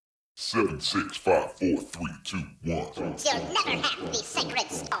7, 6, 5, 4, 3, 2, 1. You'll never have the sacred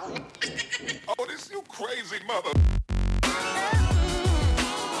stone. Oh, this you crazy mother...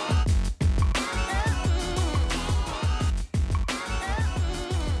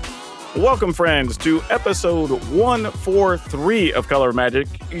 Welcome, friends, to episode 143 of Color of Magic,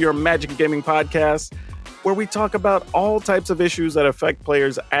 your Magic Gaming podcast, where we talk about all types of issues that affect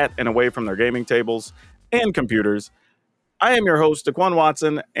players at and away from their gaming tables and computers. I am your host, Daquan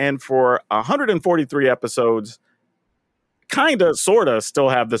Watson, and for 143 episodes, kinda, sorta, still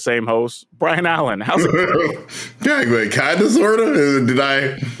have the same host, Brian Allen. How's it going? Kinda, sorta? Did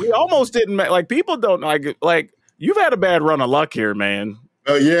I? We almost didn't, people don't, like, you've had a bad run of luck here, man.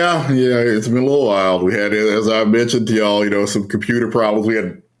 Yeah, it's been a little while. We had, as I mentioned to y'all, some computer problems. We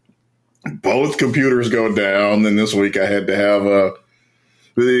had both computers go down. Then this week I had to have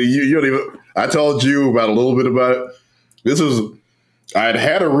I told you about a little bit about it. I'd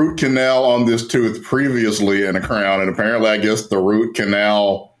had a root canal on this tooth previously in a crown, and apparently I guess the root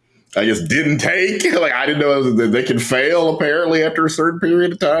canal, didn't take. Like, I didn't know that they can fail apparently after a certain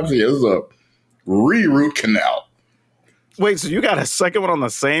period of time. So yeah, this is a re-root canal. Wait, so you got a second one on the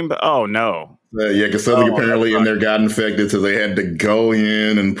same? Oh, no. Because something apparently in there got infected, so they had to go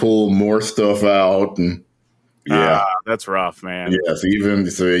in and pull more stuff out. And yeah, that's rough, man. Yes,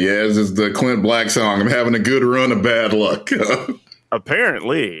 this is the Clint Black song. I'm having a good run of bad luck.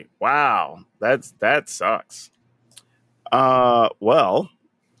 Apparently, wow, that sucks. Well,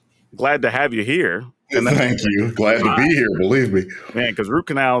 glad to have you here. And thank you. Glad to be here. Believe me, man. Because root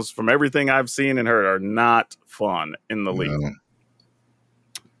canals, from everything I've seen and heard, are not fun in the league.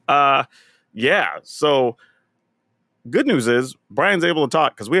 Yeah. So, good news is Brian's able to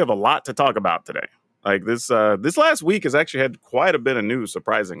talk because we have a lot to talk about today. Like this last week has actually had quite a bit of news,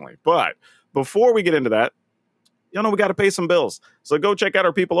 surprisingly. But before we get into that, we got to pay some bills. So go check out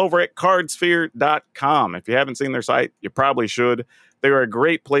our people over at cardsphere.com. If you haven't seen their site, you probably should. They are a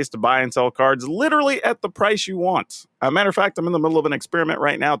great place to buy and sell cards literally at the price you want. As a matter of fact, I'm in the middle of an experiment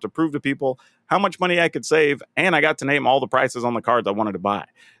right now to prove to people how much money I could save, and I got to name all the prices on the cards I wanted to buy.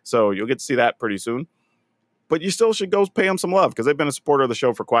 So you'll get to see that pretty soon. But you still should go pay them some love because they've been a supporter of the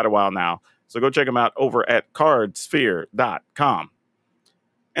show for quite a while now. So go check them out over at cardsphere.com.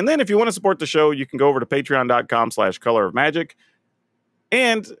 And then if you want to support the show, you can go over to patreon.com/colorofmagic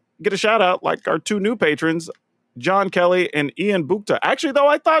and get a shout out like our two new patrons, John Kelly and Ian Bukta. Actually, though,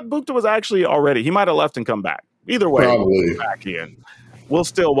 I thought Bukta was actually already. He might have left and come back. Either way, probably. Back in. We'll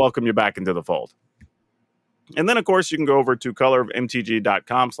still welcome you back into the fold. And then, of course, you can go over to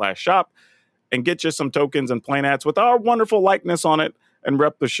colorofmtg.com/shop and get you some tokens and playmats with our wonderful likeness on it and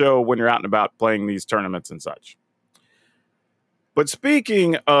rep the show when you're out and about playing these tournaments and such. But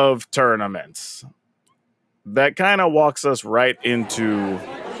speaking of tournaments, that kind of walks us right into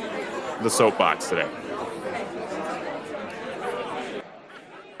the soapbox today.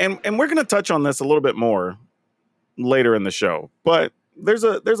 And we're going to touch on this a little bit more later in the show. But there's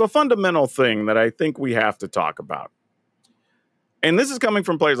a fundamental thing that I think we have to talk about. And this is coming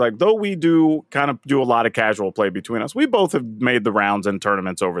from players like, though we do kind of do a lot of casual play between us, we both have made the rounds in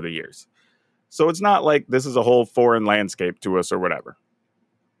tournaments over the years. So it's not like this is a whole foreign landscape to us or whatever.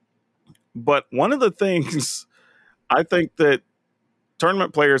 But one of the things I think that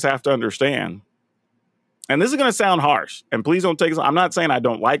tournament players have to understand, and this is going to sound harsh, and please don't take it. I'm not saying I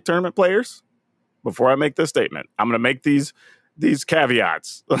don't like tournament players. Before I make this statement, I'm going to make these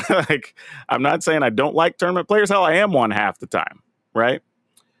caveats. Like, I'm not saying I don't like tournament players. Hell, I am one half the time, right?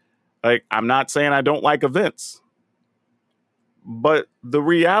 Like, I'm not saying I don't like events. But the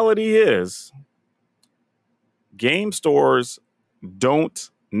reality is, game stores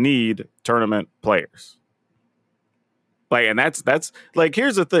don't need tournament players. Like, and that's like,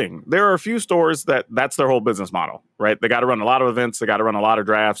 here's the thing. There are a few stores that's their whole business model, right? They got to run a lot of events. They got to run a lot of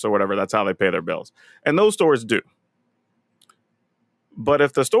drafts or whatever. That's how they pay their bills. And those stores do. But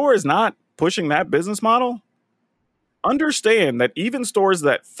if the store is not pushing that business model, understand that even stores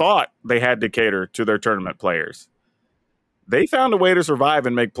that thought they had to cater to their tournament players, they found a way to survive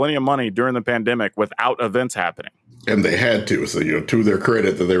and make plenty of money during the pandemic without events happening. And they had to. So, to their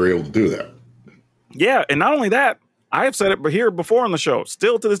credit that they were able to do that. Yeah. And not only that, I have said it here before on the show,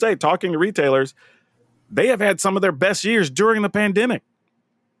 still to this day, talking to retailers, they have had some of their best years during the pandemic.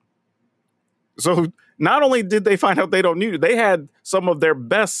 So not only did they find out they don't need it, they had some of their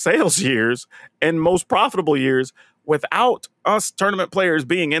best sales years and most profitable years without us tournament players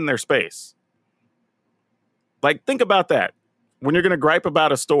being in their space. Like, think about that. When you're going to gripe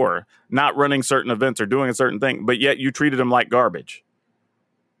about a store not running certain events or doing a certain thing, but yet you treated them like garbage.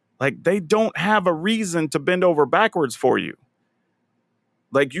 Like, they don't have a reason to bend over backwards for you.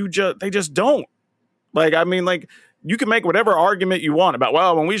 Like they just don't. Like, I mean, like, you can make whatever argument you want about,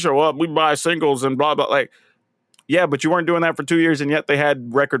 well, when we show up, we buy singles and blah, blah. Like, yeah, but you weren't doing that for 2 years, and yet they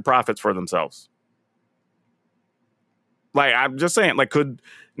had record profits for themselves. Like, I'm just saying, like,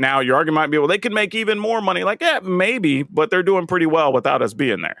 now your argument might be, well, they could make even more money. Like, yeah, maybe, but they're doing pretty well without us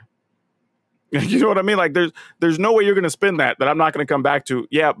being there. You know what I mean? Like, there's no way you're going to spin that I'm not going to come back to.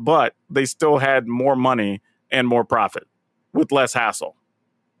 Yeah, but they still had more money and more profit with less hassle.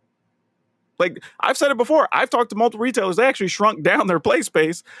 Like, I've said it before. I've talked to multiple retailers. They actually shrunk down their play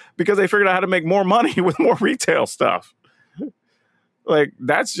space because they figured out how to make more money with more retail stuff. Like,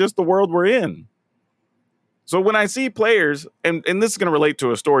 that's just the world we're in. So when I see players, and this is going to relate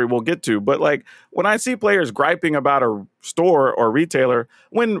to a story we'll get to, but like when I see players griping about a store or retailer,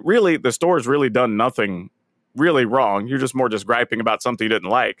 when really the store's really done nothing really wrong, you're just griping about something you didn't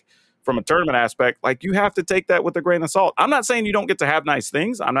like. From a tournament aspect, like, you have to take that with a grain of salt. I'm not saying you don't get to have nice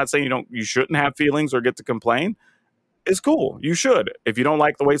things. I'm not saying you shouldn't have feelings or get to complain. It's cool. You should. If you don't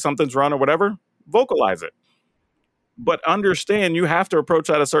like the way something's run or whatever, vocalize it. But understand you have to approach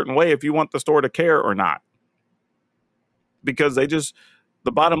that a certain way if you want the store to care or not. Because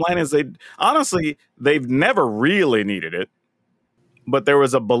the bottom line is they've never really needed it, but there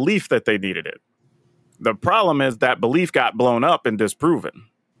was a belief that they needed it. The problem is that belief got blown up and disproven.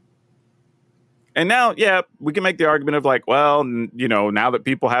 And now, yeah, we can make the argument of like, well, now that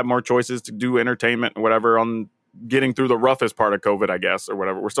people have more choices to do entertainment and whatever on getting through the roughest part of COVID, I guess, or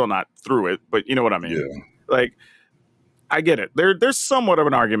whatever. We're still not through it, but you know what I mean? Yeah. Like, I get it. There's somewhat of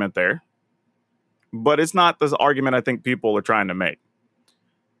an argument there, but it's not the argument I think people are trying to make.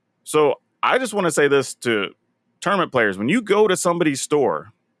 So I just want to say this to tournament players. When you go to somebody's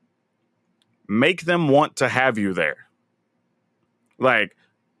store, make them want to have you there. Like,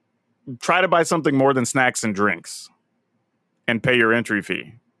 try to buy something more than snacks and drinks and pay your entry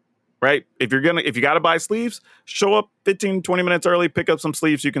fee, right? If you got to buy sleeves, show up 15, 20 minutes early, pick up some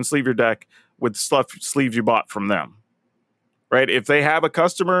sleeves. You can sleeve your deck with sleeves you bought from them, right? If they have a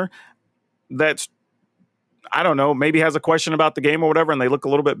customer that's, I don't know, maybe has a question about the game or whatever, and they look a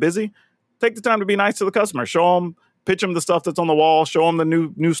little bit busy, take the time to be nice to the customer. Show them, pitch them the stuff that's on the wall, show them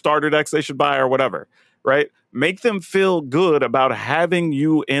the new starter decks they should buy or whatever, right? Make them feel good about having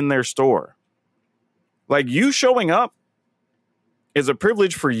you in their store. Like, you showing up is a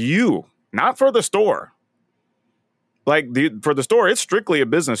privilege for you, not for the store. Like, for the store, it's strictly a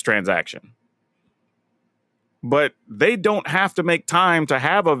business transaction. But they don't have to make time to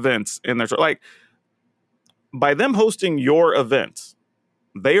have events in their store. Like, by them hosting your events,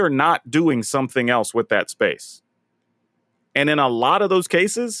 they are not doing something else with that space. And in a lot of those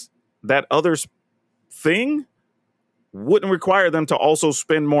cases, that other thing wouldn't require them to also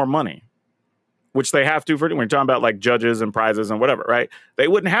spend more money, which they have to when you're talking about like judges and prizes and whatever, right? They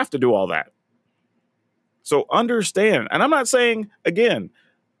wouldn't have to do all that. So understand, and I'm not saying, again,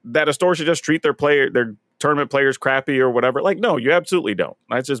 that a store should just treat their tournament players crappy or whatever. Like, no, you absolutely don't.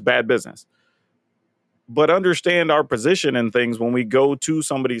 That's just bad business. But understand our position in things when we go to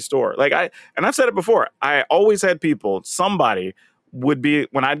somebody's store. Like, I've said it before, I always had somebody would be,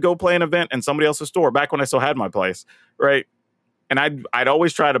 when I'd go play an event in somebody else's store, back when I still had my place, right? And I'd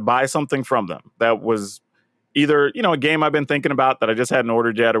always try to buy something from them that was either, a game I've been thinking about that I just hadn't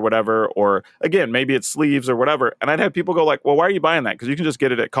ordered yet or whatever, or again, maybe it's sleeves or whatever. And I'd have people go like, well, why are you buying that? Because you can just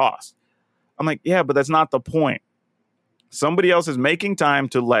get it at cost. I'm like, yeah, but that's not the point. Somebody else is making time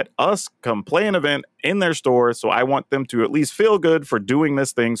to let us come play an event in their store, so I want them to at least feel good for doing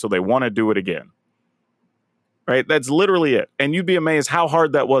this thing so they want to do it again. Right? That's literally it. And you'd be amazed how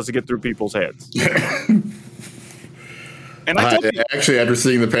hard that was to get through people's heads. And actually, after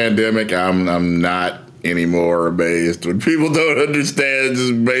seeing the pandemic, I'm not anymore amazed when people don't understand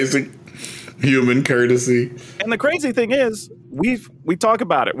just basic human courtesy. And the crazy thing is, we talk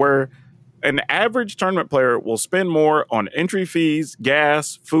about it where an average tournament player will spend more on entry fees,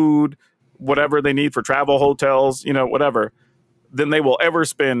 gas, food, whatever they need for travel, hotels, whatever, than they will ever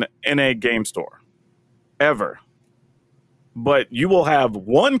spend in a game store. Ever. But you will have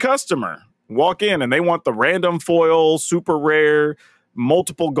one customer walk in and they want the random foil, super rare,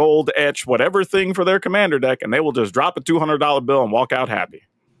 multiple gold etch, whatever thing for their commander deck, and they will just drop a $200 bill and walk out happy.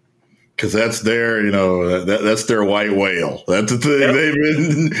 Because that's their, that's their white whale. That's the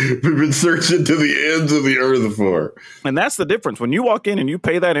thing they've been searching to the ends of the earth for. And that's the difference. When you walk in and you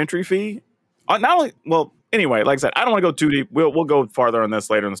pay that entry fee, anyway, like I said, I don't want to go too deep. We'll go farther on this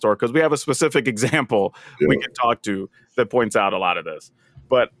later in the story because we have a specific example we can talk to that points out a lot of this.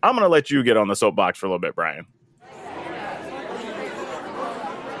 But I'm going to let you get on the soapbox for a little bit, Brian.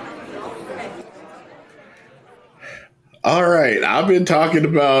 All right, I've been talking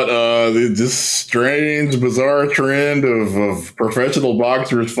about this strange, bizarre trend of professional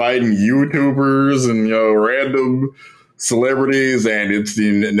boxers fighting YouTubers and random celebrities, and it's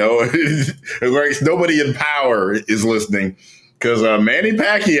like nobody in power is listening because Manny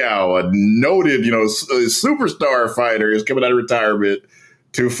Pacquiao, a noted superstar fighter, is coming out of retirement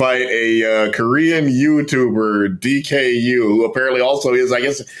to fight a Korean YouTuber, DKU, who apparently also is, I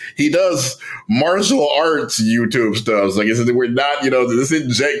guess, he does martial arts YouTube stuff. So I guess we're not, this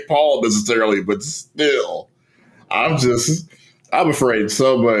isn't Jake Paul necessarily, but still, I'm afraid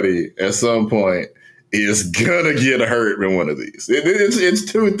somebody at some point is gonna get hurt in one of these.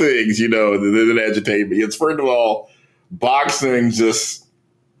 It's two things, that agitate me. It's, first of all, boxing just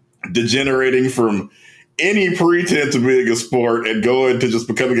degenerating from any pretense of being a sport and going to just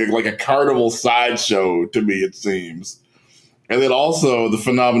becoming like a carnival sideshow, to me, it seems. And then also the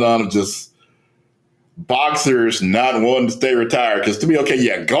phenomenon of just boxers not wanting to stay retired. Because to me, okay,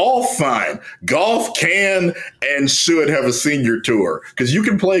 yeah, golf, fine. Golf can and should have a senior tour. Because you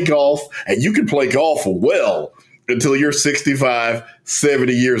can play golf, and you can play golf well until you're 65,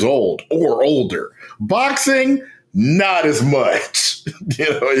 70 years old or older. Boxing, not as much.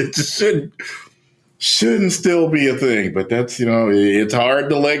 It just shouldn't still be a thing, but that's, it's hard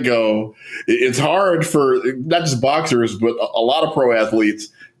to let go. It's hard for not just boxers, but a lot of pro athletes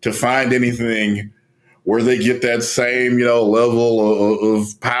to find anything where they get that same, level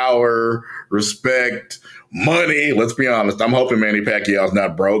of power, respect, money. Let's be honest. I'm hoping Manny Pacquiao's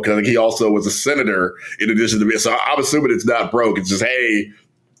not broke. I think he also was a senator in addition to being, so I'm assuming it's not broke. It's just, hey,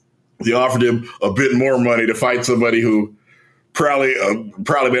 they offered him a bit more money to fight somebody who probably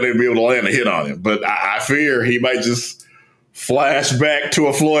been able to be able to land a hit on him. But I fear he might just flash back to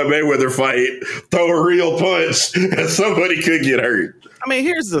a Floyd Mayweather fight, throw a real punch, and somebody could get hurt. I mean,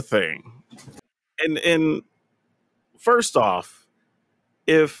 here's the thing. And first off,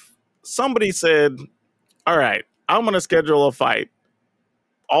 if somebody said, all right, I'm going to schedule a fight,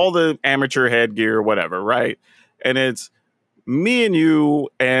 all the amateur headgear, whatever, right? And it's me and you,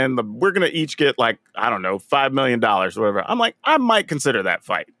 and we're going to each get like, I don't know, $5 million or whatever. I'm like, I might consider that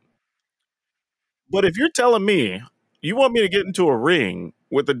fight. But if you're telling me you want me to get into a ring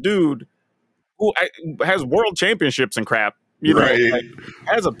with a dude who has world championships and crap, right,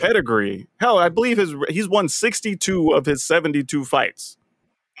 has a pedigree. Hell, I believe he's won 62 of his 72 fights.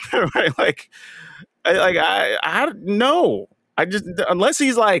 Right? I no. I just, unless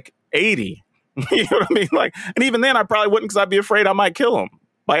he's like 80. You know what I mean? And even then I probably wouldn't, because I'd be afraid I might kill him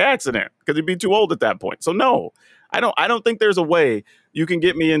by accident because he'd be too old at that point. So no, I don't think there's a way you can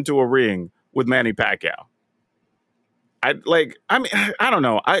get me into a ring with Manny Pacquiao. I don't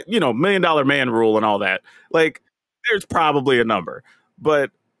know. $1 million man rule and all that. There's probably a number,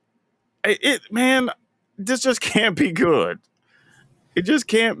 but this just can't be good. It just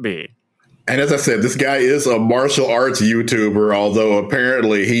can't be. And as I said, this guy is a martial arts YouTuber, although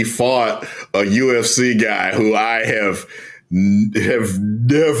apparently he fought a UFC guy who I have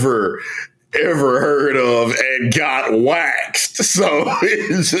never, ever heard of and got waxed. So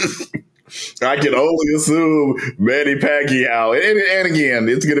it's just, I can only assume Manny Pacquiao. And again,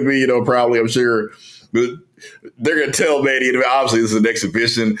 it's going to be, probably, I'm sure, they're going to tell Manny, obviously this is an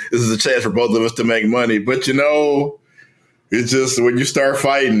exhibition. This is a chance for both of us to make money. But, it's just when you start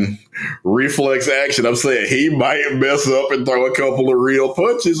fighting, reflex action. I'm saying he might mess up and throw a couple of real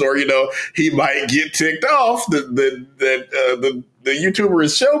punches, or he might get ticked off that the YouTuber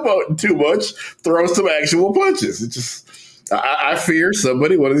is showboating too much, throw some actual punches. It just, I fear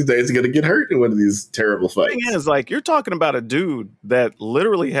somebody one of these days is going to get hurt in one of these terrible fights. The thing is, you're talking about a dude that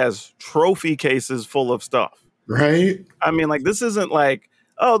literally has trophy cases full of stuff, right? I mean, this isn't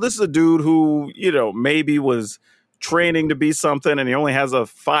this is a dude who maybe was training to be something and he only has a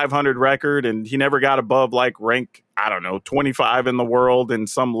 500 record and he never got above rank, I don't know, 25 in the world in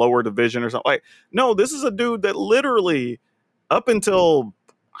some lower division or something. No, this is a dude that literally up until,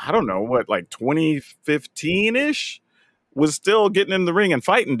 I don't know, 2015-ish was still getting in the ring and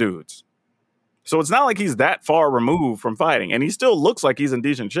fighting dudes. So it's not like he's that far removed from fighting, and he still looks like he's in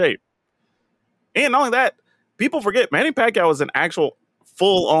decent shape. And not only that, people forget Manny Pacquiao is an actual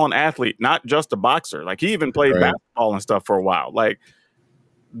full-on athlete, not just a boxer. He even played basketball and stuff for a while.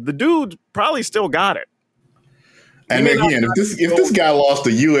 The dude probably still got it. And again, if this guy lost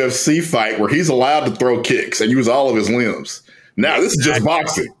a UFC fight where he's allowed to throw kicks and use all of his limbs, now this is just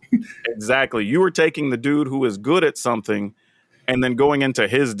boxing. Exactly. You were taking the dude who is good at something and then going into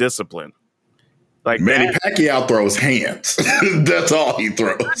his discipline. Manny Pacquiao throws hands. That's all he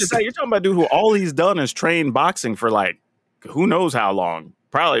throws. You're talking about a dude who all he's done is train boxing for who knows how long.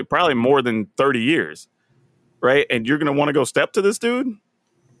 Probably more than 30 years. right? And you're going to want to go step to this dude?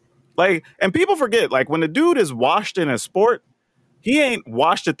 Like, and people forget, like, when the dude is washed in a sport, he ain't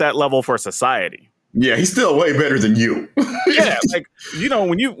washed at that level for society. Yeah, he's still way better than you. Yeah, like, you know,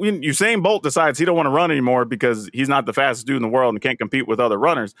 when Usain Bolt decides he don't want to run anymore because he's not the fastest dude in the world and can't compete with other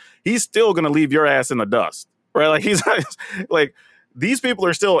runners, he's still going to leave your ass in the dust, right? Like, he's like, these people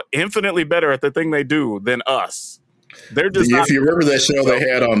are still infinitely better at the thing they do than us. They're just if you remember that show they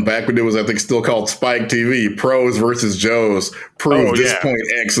had on back when it was, I think, still called Spike TV, Pros versus Joes, proved this point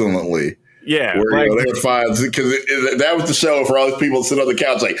excellently. Yeah, where they would find, because that was the show for all these people sitting on the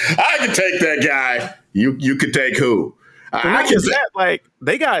couch like, I can take that guy. You could take who? I can that, like,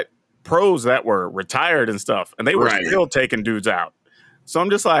 they got pros that were retired and stuff, and they were still taking dudes out. So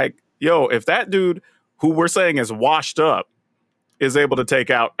I'm just like, yo, if that dude who we're saying is washed up is able to take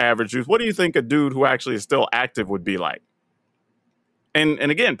out average dudes, what do you think a dude who actually is still active would be like? And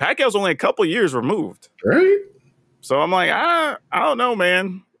again, Pacquiao's only a couple years removed, right? So I'm like, I don't know,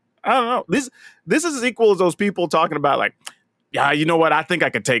 man. I don't know. This is as equal as those people talking about, like, yeah, you know what? I think I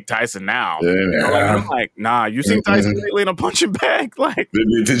could take Tyson now. Yeah. I'm like, nah, you seen Tyson lately in a punching bag? Like,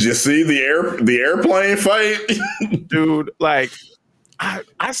 did you see the airplane fight? Dude, like,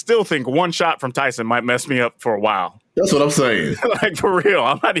 I still think one shot from Tyson might mess me up for a while. That's what I'm saying. Like, for real.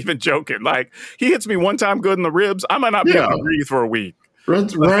 I'm not even joking. Like, he hits me one time good in the ribs, I might not be able to breathe for a week.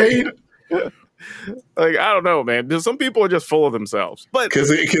 Right? Like, I don't know, man. Some people are just full of themselves. But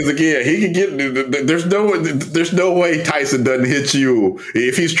because again, he can get. There's no way Tyson doesn't hit you.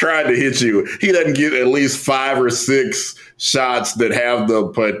 If he's trying to hit you, he doesn't get at least 5 or 6 shots that have the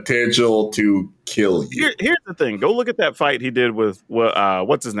potential to kill you. Here's the thing. Go look at that fight he did with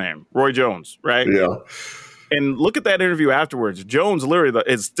what's his name, Roy Jones, right? Yeah. And look at that interview afterwards. Jones literally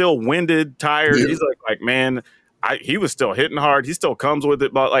is still winded, tired. Yeah. He's like, man, he was still hitting hard. He still comes with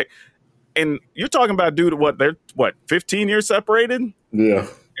it, but like. And you're talking about a dude, they're 15 years separated? Yeah.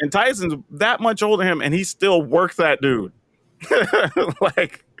 And Tyson's that much older than him, and he still worked that dude.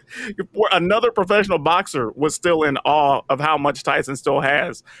 Like, another professional boxer was still in awe of how much Tyson still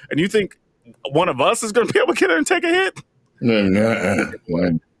has. And you think one of us is going to be able to get there and take a hit? No.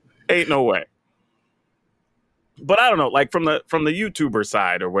 Ain't no way. But I don't know, like, from the YouTuber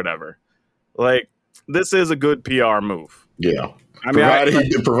side or whatever, like, this is a good PR move. Yeah. I mean,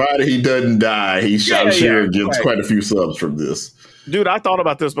 provided he doesn't die, he sure gets quite a few subs from this. Dude, I thought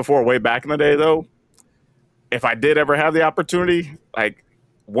about this before, way back in the day, though. If I did ever have the opportunity, like,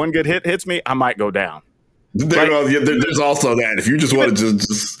 one good hit hits me, I might go down. There's also that. If you just want to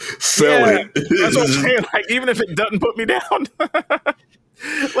just sell it. That's what I'm saying. Like, even if it doesn't put me down.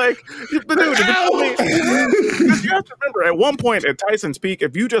 Like, but dude, you have to remember, at one point at Tyson's peak,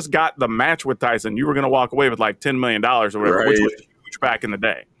 if you just got the match with Tyson, you were going to walk away with like $10 million or whatever, which was huge back in the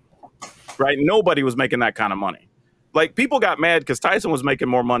day. Right? Nobody was making that kind of money. Like, people got mad because Tyson was making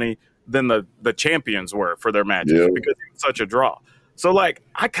more money than the champions were for their matches because he was such a draw. So, like,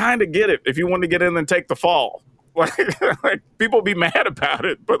 I kind of get it if you want to get in and take the fall. Like, people be mad about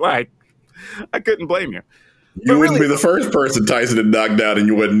it, but, like, I couldn't blame you. You wouldn't be the first person Tyson had knocked out, and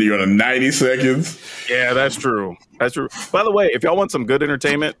you wouldn't even 90 seconds. Yeah, that's true. That's true. By the way, if y'all want some good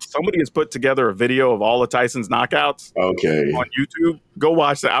entertainment, somebody has put together a video of all of Tyson's knockouts. Okay. On YouTube. Go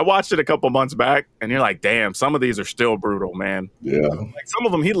watch that. I watched it a couple months back, and you're like, damn, some of these are still brutal, man. Yeah. Like, some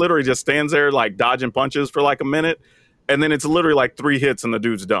of them, he literally just stands there, like, dodging punches for like a minute, and then it's literally like 3 hits, and the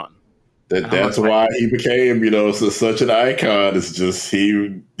dude's done. That's why he became, such an icon. It's just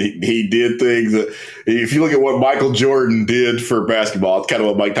he did things that, if you look at what Michael Jordan did for basketball, it's kind of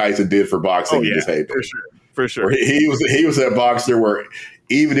what Mike Tyson did for boxing in his heyday. For sure. He was that boxer where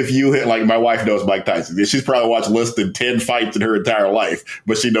even if you hit, like, my wife knows Mike Tyson. She's probably watched less than 10 fights in her entire life,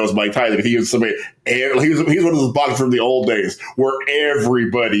 but she knows Mike Tyson. He was somebody. He's one of those boxers from the old days where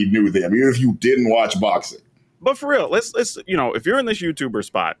everybody knew them, even if you didn't watch boxing. But for real, let's if you're in this YouTuber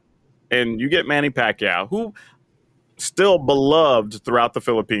spot, and you get Manny Pacquiao, who still beloved throughout the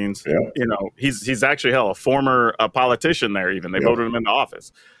Philippines. Yeah. He's actually a former politician there. Even they voted him into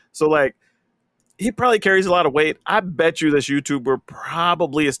office. So, like, he probably carries a lot of weight. I bet you this YouTuber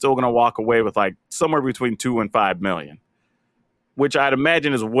probably is still going to walk away with like somewhere between 2 and 5 million, which I'd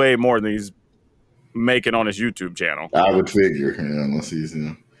imagine is way more than he's making on his YouTube channel. I would figure, unless he's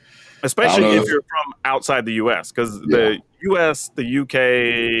especially if you're from outside the U.S., because the U.S., the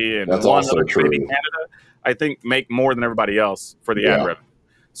U.K., and that's also true. Maybe Canada, I think, make more than everybody else for the ad revenue.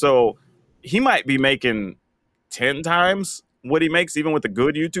 So he might be making 10 times what he makes even with a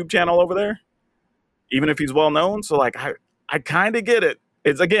good YouTube channel over there, even if he's well known. So, like, I kind of get it.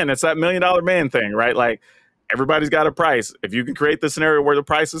 It's that $1 million man thing, right? Like, everybody's got a price. If you can create the scenario where the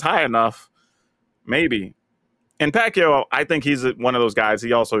price is high enough, maybe. And Pacquiao, I think he's one of those guys.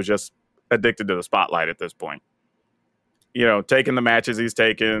 He also is just addicted to the spotlight at this point. You know, taking the matches he's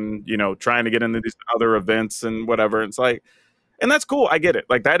taken, you know, trying to get into these other events and whatever. It's like, and that's cool. I get it.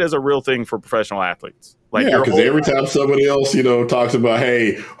 Like, that is a real thing for professional athletes. Like, yeah, because every time somebody else, you know, talks about,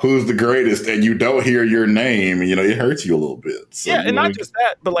 hey, who's the greatest, and you don't hear your name, you know, it hurts you a little bit. So, yeah, and not just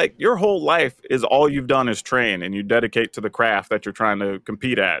that, but like your whole life is all you've done is train, and you dedicate to the craft that you're trying to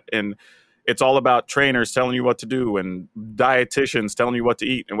compete at. And it's all about trainers telling you what to do and dietitians telling you what to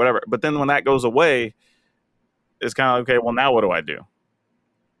eat and whatever. But then when that goes away, it's kind of like, okay, well, now what do I do?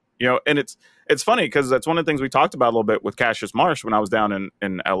 You know, and it's funny because that's one of the things we talked about a little bit with Cassius Marsh when I was down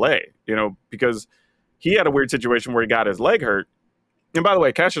in LA, you know, because he had a weird situation where he got his leg hurt. And by the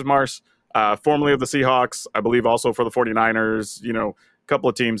way, Cassius Marsh, formerly of the Seahawks, I believe also for the 49ers, you know, a couple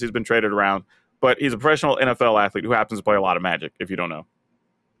of teams, he's been traded around, but he's a professional NFL athlete who happens to play a lot of Magic, if you don't know.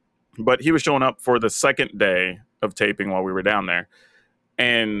 But he was showing up for the second day of taping while we were down there.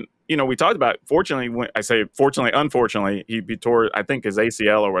 And, you know, we talked about, fortunately, I say fortunately, unfortunately, he tore, I think, his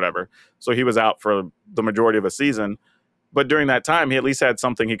ACL or whatever. So he was out for the majority of a season. But during that time, he at least had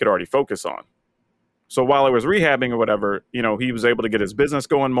something he could already focus on. So while I was rehabbing or whatever, you know, he was able to get his business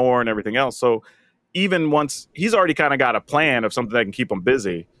going more and everything else. So even once, he's already kind of got a plan of something that can keep him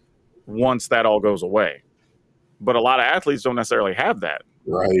busy once that all goes away. But a lot of athletes don't necessarily have that.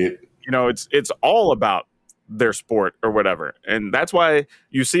 Right. You know, it's all about their sport or whatever. And that's why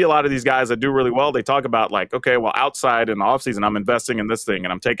you see a lot of these guys that do really well. They talk about like, okay, well, outside in the off season, I'm investing in this thing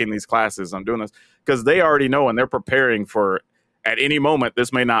and I'm taking these classes. I'm doing this because they already know and they're preparing for at any moment,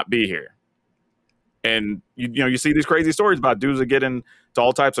 this may not be here. And you know, you see these crazy stories about dudes that get into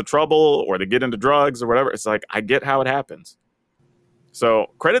all types of trouble or they get into drugs or whatever. It's like, I get how it happens. So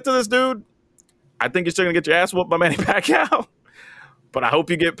credit to this dude. I think you're still gonna get your ass whooped by Manny Pacquiao, but I hope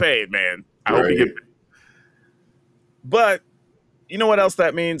you get paid, man. I hope you get paid. But you know what else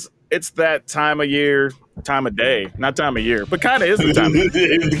that means? It's that time of year, time of day, not time of year, but kind of is the time of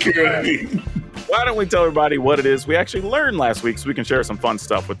year. Why don't we tell everybody what it is we actually learned last week so we can share some fun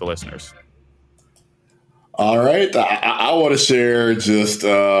stuff with the listeners? All right. I want to share just,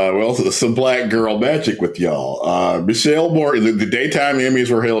 some black girl magic with y'all. Michelle Morgan, the daytime Emmys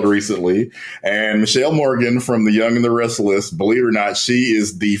were held recently, and Michelle Morgan from The Young and the Restless, believe it or not, she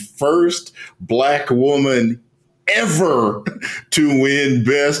is the first black woman ever to win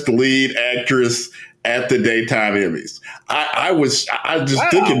Best Lead Actress at the daytime Emmys. I was just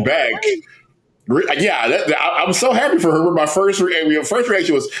thinking back. Yeah, I'm so happy for her. My first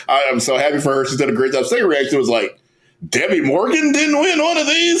reaction was, I'm so happy for her. She's done a great job. Second reaction was like, Debbie Morgan didn't win one of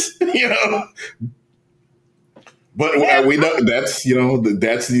these, you know. But we know that's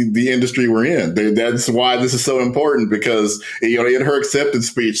the industry we're in. That's why this is so important because, you know, in her acceptance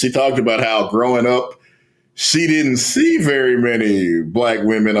speech, she talked about how growing up, she didn't see very many black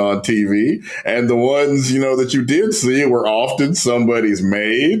women on TV, and the ones, you know, that you did see were often somebody's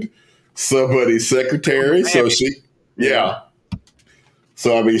maid, somebody's secretary. So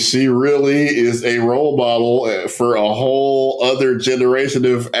So, I mean, she really is a role model for a whole other generation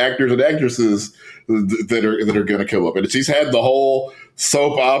of actors and actresses that are going to come up. And she's had the whole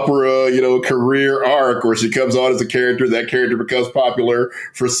soap opera, you know, career arc where she comes on as a character. That character becomes popular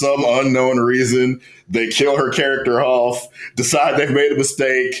for some unknown reason. They kill her character off, decide they've made a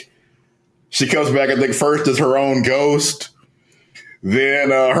mistake. She comes back, I think, first as her own ghost.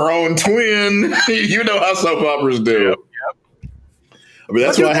 Then her own twin. You know how soap operas do. Yep. I mean,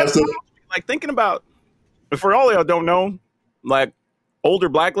 that's why I have to like thinking about. For all y'all don't know, like older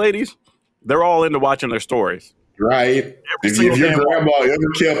black ladies, they're all into watching their stories. Right. If your grandma ever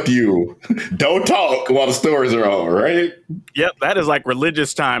kept you, don't talk while the stories are on. Right. Yep, that is like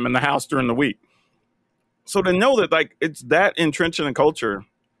religious time in the house during the week. So to know that like it's that entrenched in the culture,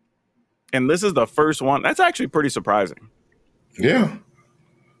 and this is the first one, that's actually pretty surprising. Yeah,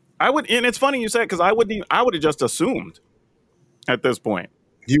 and it's funny you said because I would have just assumed at this point.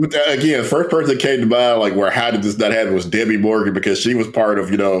 Again, first person that came to mind, like, where how did this not happen was Debbie Morgan, because she was part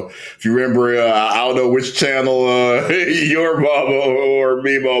of, you know, if you remember, I don't know which channel your mama or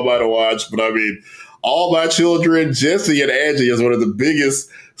me mom might have watched, but I mean, All My Children, Jesse and Angie is one of the biggest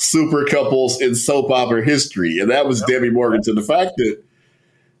super couples in soap opera history, and that was Debbie Morgan. So the fact that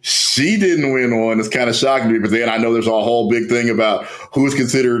she didn't win one is kind of shocking to me. But then I know there's a whole big thing about who's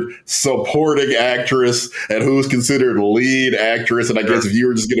considered supporting actress and who's considered lead actress. And I guess if you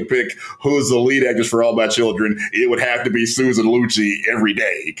were just going to pick who's the lead actress for All My Children, it would have to be Susan Lucci every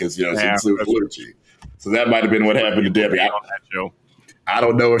day because, you know, she's Susan Lucci. So that might have been what happened to Debbie. I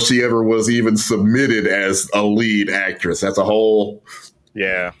don't know if she ever was even submitted as a lead actress. That's a whole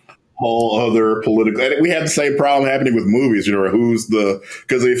whole other political. And we had the same problem happening with movies.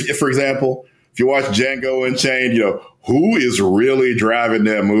 Because if, for example, if you watch Django Unchained, who is really driving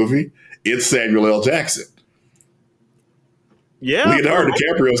that movie? It's Samuel L. Jackson. Yeah, Leonardo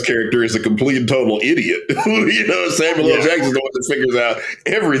DiCaprio's character is a complete and total idiot. Samuel L. Jackson's the one that figures out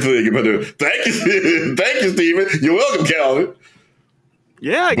everything. Thank you, Stephen. You're welcome, Calvin.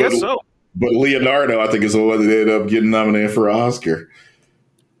 Yeah, I guess so. But Leonardo, I think, is the one that ended up getting nominated for an Oscar.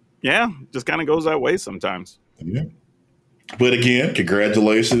 Yeah, just kind of goes that way sometimes. Yeah. But again,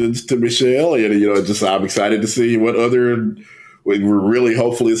 congratulations to Michelle. And, I'm excited to see what other.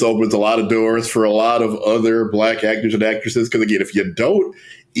 Hopefully this opens a lot of doors for a lot of other Black actors and actresses. Because again, if you don't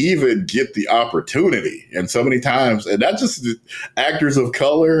even get the opportunity, and so many times, and not just actors of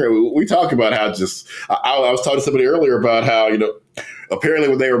color, we talk about how I was talking to somebody earlier about how, apparently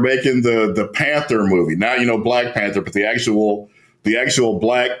when they were making the Panther movie, not, Black Panther, but the actual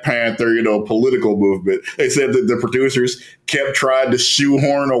Black Panther, political movement. They said that the producers kept trying to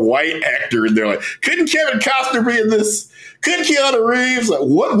shoehorn a white actor in there. Like, couldn't Kevin Costner be in this? Couldn't Keanu Reeves? Like,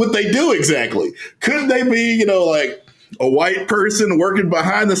 what would they do exactly? Couldn't they be, like a white person working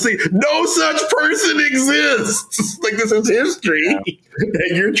behind the scenes? No such person exists. Like, this is history. Yeah.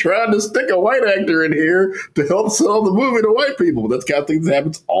 And you're trying to stick a white actor in here to help sell the movie to white people. That's the kind of thing that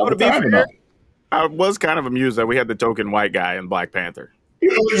happens all the time. I was kind of amused that we had the token white guy in Black Panther.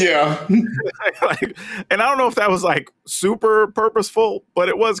 Yeah. And I don't know if that was super purposeful, but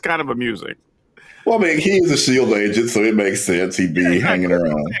it was kind of amusing. Well, I mean, he's a SHIELD agent, so it makes sense he'd be hanging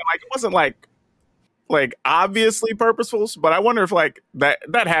around. It wasn't obviously purposeful, but I wonder if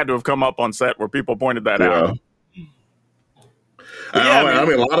that had to have come up on set where people pointed that out. I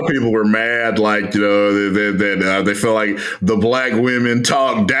mean, a lot of people were mad, that they felt like the Black women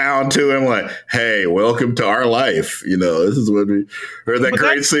talked down to him, like, "Hey, welcome to our life." This is what we heard. That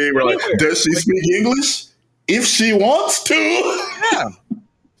great scene where, does she speak English? If she wants to. Yeah.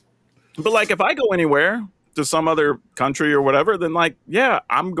 But if I go anywhere to some other country or whatever, then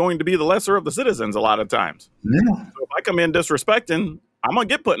I'm going to be the lesser of the citizens a lot of times. Yeah. So if I come in disrespecting, I'm gonna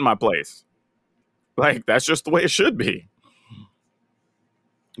get put in my place. That's just the way it should be.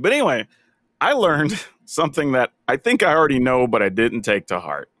 But anyway, I learned something that I think I already know, but I didn't take to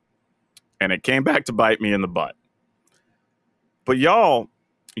heart. And it came back to bite me in the butt. But y'all,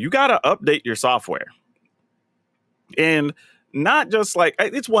 you got to update your software. And not just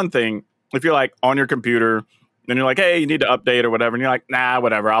it's one thing if you're on your computer and you're hey, you need to update or whatever. And you're nah,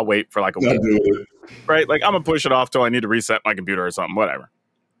 whatever. I'll wait for a week. Right? I'm going to push it off till I need to reset my computer or something, whatever.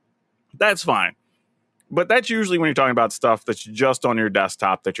 That's fine. But that's usually when you're talking about stuff that's just on your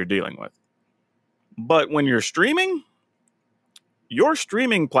desktop that you're dealing with. But when you're streaming, your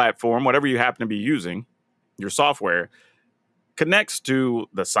streaming platform, whatever you happen to be using, your software, connects to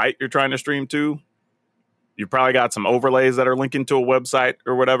the site you're trying to stream to. You've probably got some overlays that are linking to a website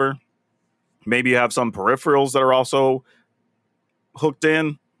or whatever. Maybe you have some peripherals that are also hooked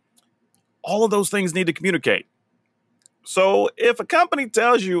in. All of those things need to communicate. So if a company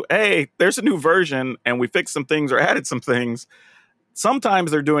tells you, hey, there's a new version and we fixed some things or added some things, sometimes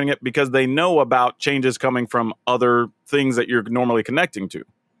they're doing it because they know about changes coming from other things that you're normally connecting to.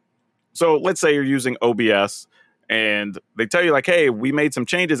 So let's say you're using OBS and they tell you hey, we made some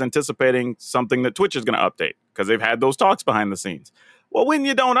changes anticipating something that Twitch is going to update because they've had those talks behind the scenes. Well, when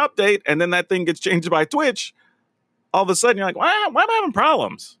you don't update and then that thing gets changed by Twitch, all of a sudden you're why am I having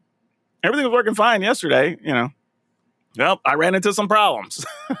problems? Everything was working fine yesterday, Well, I ran into some problems.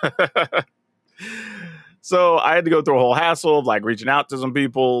 So I had to go through a whole hassle of reaching out to some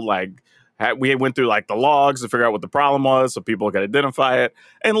people. We went through the logs to figure out what the problem was so people could identify it.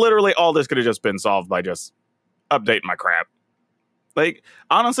 And literally all this could have just been solved by just updating my crap.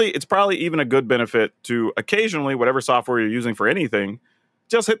 Honestly, it's probably even a good benefit to occasionally, whatever software you're using for anything,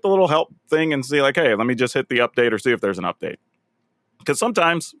 just hit the little help thing and see hey, let me just hit the update or see if there's an update. Because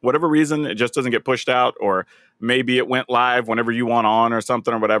sometimes, whatever reason, it just doesn't get pushed out, or maybe it went live whenever you want on or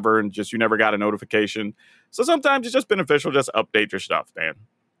something or whatever, and just you never got a notification. So sometimes it's just beneficial just update your stuff, man.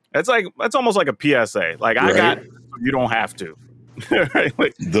 It's almost like a PSA. I got it, you don't have to.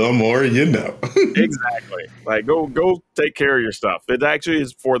 Right? The more you know. Exactly. Go take care of your stuff. It actually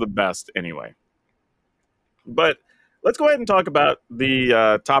is for the best anyway. But let's go ahead and talk about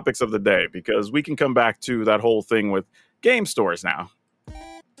the topics of the day, because we can come back to that whole thing with game stores now.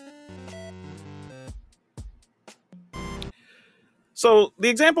 So the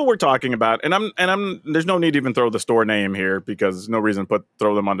example we're talking about, and I'm there's no need to even throw the store name here because there's no reason to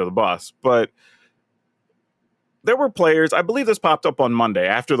throw them under the bus, but there were players, I believe this popped up on Monday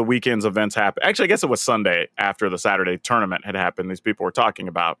after the weekend's events happened. Actually, I guess it was Sunday after the Saturday tournament had happened. These people were talking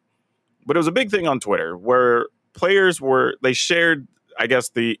about But it was a big thing on Twitter where they shared, I guess,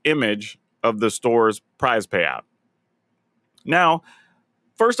 the image of the store's prize payout. Now,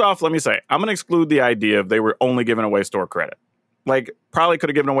 first off, let me say, I'm going to exclude the idea of they were only giving away store credit. Like, probably could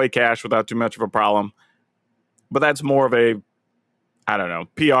have given away cash without too much of a problem. But that's more of a, I don't know,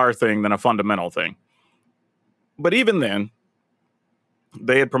 PR thing than a fundamental thing. But even then,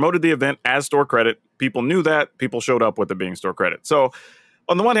 they had promoted the event as store credit. People knew that. People showed up with it being store credit. So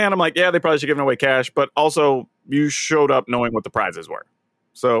on the one hand, I'm like, yeah, they probably should give away cash. But also, you showed up knowing what the prizes were.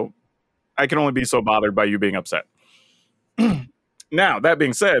 So I can only be so bothered by you being upset. Now, that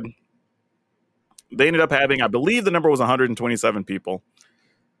being said, they ended up having, I believe the number was 127 people.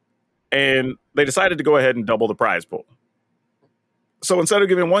 And they decided to go ahead and double the prize pool. So instead of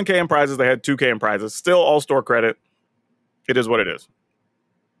giving 1K in prizes, they had 2K in prizes. Still all store credit. It is what it is.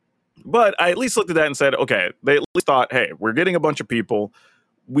 But I at least looked at that and said, okay, they at least thought, hey, we're getting a bunch of people.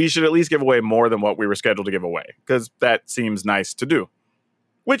 We should at least give away more than what we were scheduled to give away, because that seems nice to do.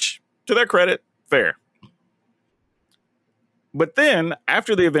 Which, to their credit, fair. But then,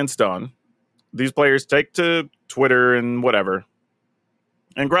 after the event's done, these players take to Twitter and whatever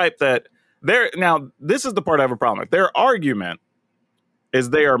and gripe that now, this is the part I have a problem with. Their argument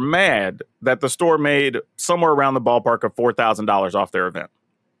is they are mad that the store made somewhere around the ballpark of $4,000 off their event.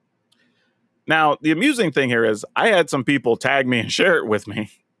 Now, the amusing thing here is I had some people tag me and share it with me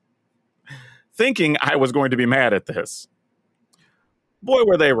thinking I was going to be mad at this. Boy,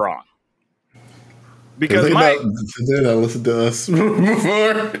 were they wrong. Because they not listen to us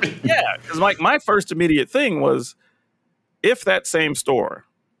before. Yeah, because my first immediate thing was, if that same store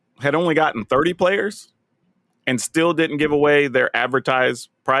had only gotten 30 players and still didn't give away their advertised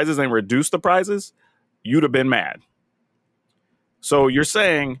prizes and reduce the prizes, you'd have been mad. So you're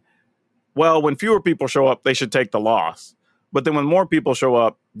saying, well, when fewer people show up, they should take the loss. But then when more people show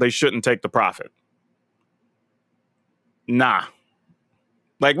up, they shouldn't take the profit. Nah.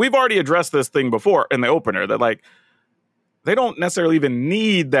 Like, we've already addressed this thing before in the opener, that, like, they don't necessarily even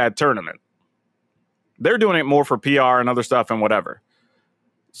need that tournament. They're doing it more for PR and other stuff and whatever.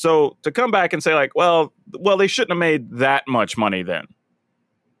 So to come back and say, like, well, they shouldn't have made that much money then.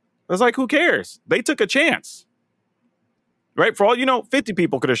 I was like, who cares? They took a chance. Right? For all you know, 50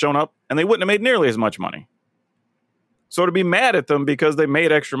 people could have shown up and they wouldn't have made nearly as much money. So to be mad at them because they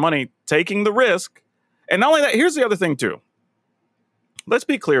made extra money taking the risk. And not only that, here's the other thing too. Let's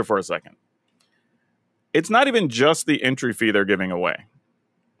be clear for a second. It's not even just the entry fee they're giving away,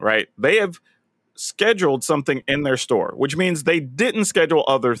 right? They have scheduled something in their store, which means they didn't schedule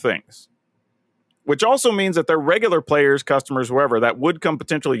other things, which also means that their regular players, customers, whoever that would come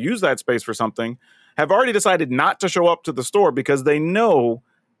potentially use that space for something have already decided not to show up to the store because they know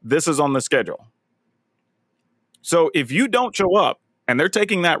this is on the schedule. So if you don't show up and they're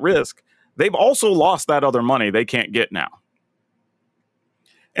taking that risk, they've also lost that other money they can't get now.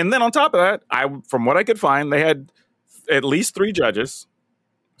 And then on top of that, from what I could find, they had at least 3 judges.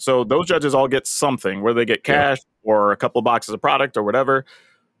 So those judges all get something, where they get cash or a couple of boxes of product or whatever.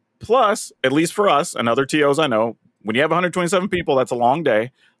 Plus, at least for us and other TOs I know, when you have 127 people, that's a long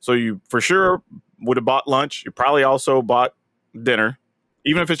day. So you for sure would have bought lunch. You probably also bought dinner,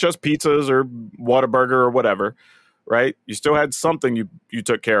 even if it's just pizzas or Whataburger or whatever, right? You still had something you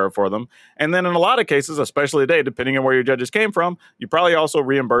took care of for them. And then in a lot of cases, especially today, depending on where your judges came from, you probably also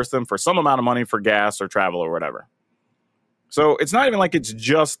reimbursed them for some amount of money for gas or travel or whatever. So it's not even like it's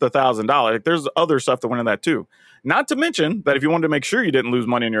just the $1,000. Like, there's other stuff that went in that too. Not to mention that if you wanted to make sure you didn't lose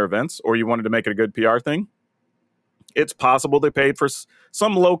money in your events, or you wanted to make it a good PR thing, it's possible they paid for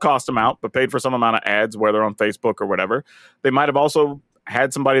some low cost amount, but paid for some amount of ads, whether on Facebook or whatever. They might have also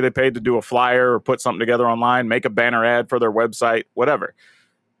had somebody they paid to do a flyer or put something together online, make a banner ad for their website, whatever.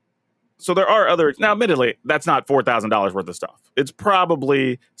 So there are other. Now, admittedly, that's not $4,000 worth of stuff. It's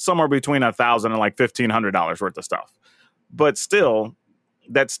probably somewhere between $1,000 and like $1,500 worth of stuff. But still,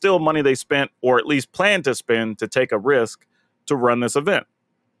 that's still money they spent, or at least planned to spend, to take a risk to run this event.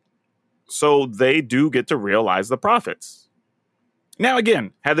 So they do get to realize the profits. Now,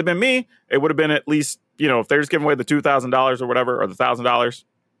 again, had it been me, it would have been at least, if they're just giving away the $2,000 or whatever, or the $1,000,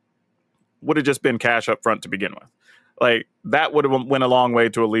 would have just been cash up front to begin with. Like, that would have went a long way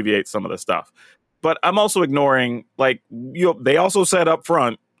to alleviate some of the stuff. But I'm also ignoring, they also said up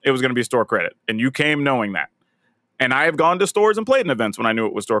front it was going to be store credit, and you came knowing that. And I have gone to stores and played in events when I knew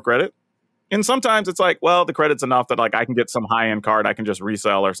it was store credit. And sometimes it's like, well, the credit's enough that I can get some high-end card I can just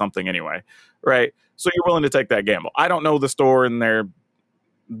resell or something anyway, right? So you're willing to take that gamble. I don't know the store and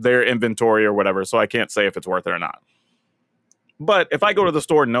their inventory or whatever, so I can't say if it's worth it or not. But if I go to the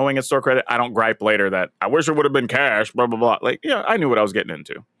store knowing it's store credit, I don't gripe later that I wish it would have been cash, blah, blah, blah. I knew what I was getting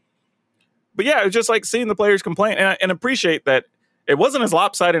into. But yeah, it was just like seeing the players complain and appreciate that it wasn't as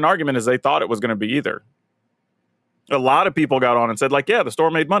lopsided an argument as they thought it was going to be either. A lot of people got on and said, like, yeah, the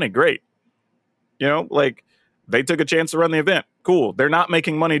store made money. Great. You know, like they took a chance to run the event. Cool. They're not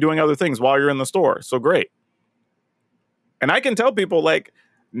making money doing other things while you're in the store. So great. And I can tell people, like,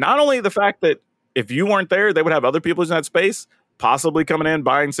 not only the fact that if you weren't there, they would have other people in that space, possibly coming in,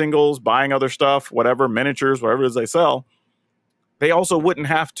 buying singles, buying other stuff, whatever, miniatures, whatever it is they sell. They also wouldn't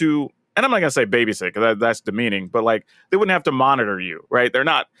have to, and I'm not going to say babysit because that's demeaning, but like they wouldn't have to monitor you, right? They're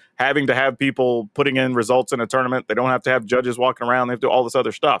not having to have people putting in results in a tournament. They don't have to have judges walking around. They have to do all this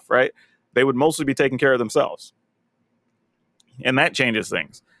other stuff, right? They would mostly be taking care of themselves. And that changes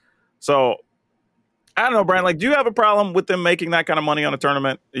things. So I don't know, Brian, like, do you have a problem with them making that kind of money on a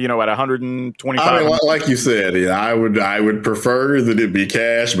tournament, you know, at 125? I mean, like you said, yeah, I would prefer that it be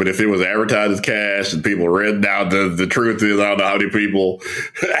cash, but if it was advertised as cash and people read, now the truth is, I don't know how many people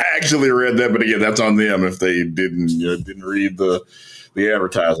actually read that, but again, that's on them if they didn't read the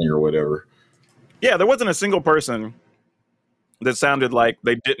advertising or whatever. Yeah, there wasn't a single person that sounded like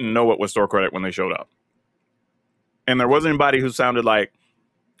they didn't know what was store credit when they showed up. And there wasn't anybody who sounded like,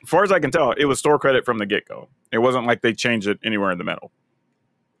 as far as I can tell, it was store credit from the get-go. It wasn't like they changed it anywhere in the middle.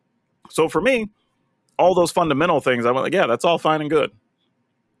 So for me, all those fundamental things, I went like, yeah, that's all fine and good.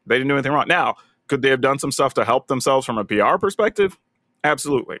 They didn't do anything wrong. Now, could they have done some stuff to help themselves from a PR perspective?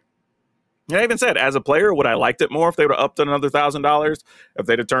 Absolutely. And I even said, as a player, would I liked it more if they would have upped it another $1,000? If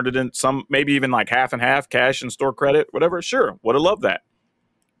they'd have turned it in some, maybe even like half and half, cash and store credit, whatever? Sure, would have loved that.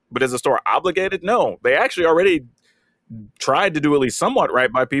 But is the store obligated? No. They actually already tried to do at least somewhat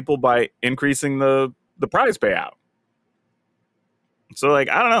right by people by increasing the prize payout. So, like,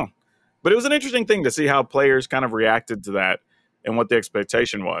 I don't know. But it was an interesting thing to see how players kind of reacted to that and what the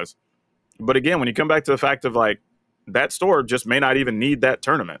expectation was. But again, when you come back to the fact of, like, that store just may not even need that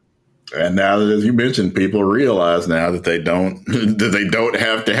tournament. And now that, as you mentioned, people realize now that they don't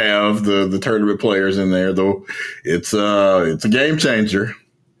have to have the tournament players in there, though it's a game changer.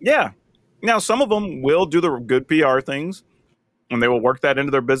 Yeah. Now, some of them will do the good PR things, and they will work that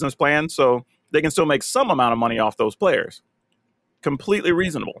into their business plan so they can still make some amount of money off those players. Completely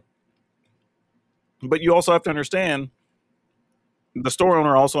reasonable. But you also have to understand, the store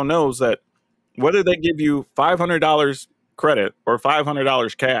owner also knows that whether they give you $500 credit or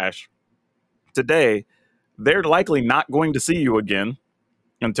 $500 cash today, they're likely not going to see you again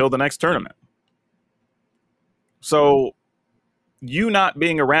until the next tournament. So you not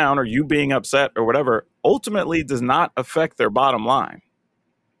being around or you being upset or whatever ultimately does not affect their bottom line.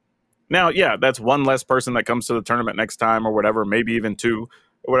 Now, yeah, that's one less person that comes to the tournament next time or whatever, maybe even two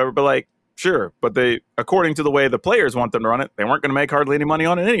or whatever. But like, sure. But they, according to the way the players want them to run it, they weren't going to make hardly any money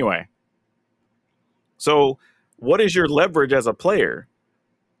on it anyway. So what is your leverage as a player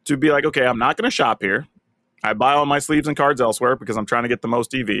to be like, okay, I'm not going to shop here. I buy all my sleeves and cards elsewhere because I'm trying to get the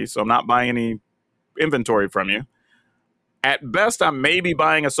most EV. So I'm not buying any inventory from you. At best, I'm maybe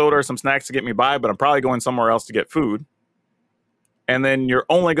buying a soda or some snacks to get me by, but I'm probably going somewhere else to get food. And then you're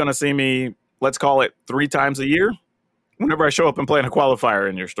only going to see me, let's call it 3 times a year, whenever I show up and play in a qualifier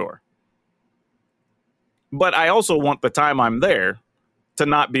in your store. But I also want the time I'm there to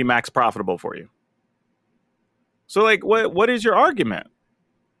not be max profitable for you. So, like, what is your argument?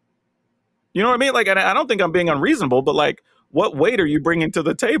 You know what I mean? Like, I don't think I'm being unreasonable, but, like, what weight are you bringing to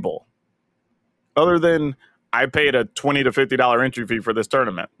the table? Other than, I paid a $20 to $50 entry fee for this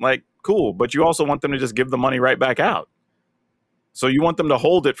tournament. Like, cool, but you also want them to just give the money right back out. So you want them to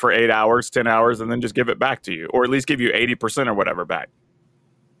hold it for 8 hours, 10 hours, and then just give it back to you, or at least give you 80% or whatever back.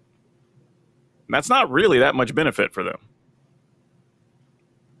 And that's not really that much benefit for them.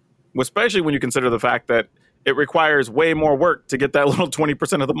 Especially when you consider the fact that it requires way more work to get that little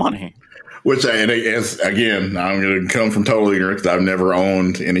 20% of the money. Which, again, I'm going to come from total ignorance because I've never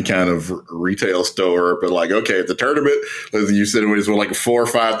owned any kind of retail store. But like, okay, if the tournament, as you said, it was like a $4,000 or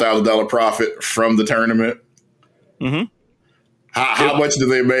 $5,000 profit from the tournament. Mm-hmm. How much do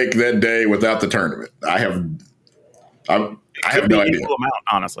they make that day without the tournament? I have no idea. Equal amount,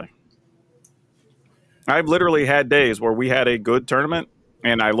 honestly. I've literally had days where we had a good tournament,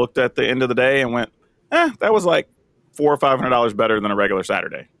 and I looked at the end of the day and went, that was like $400 or $500 better than a regular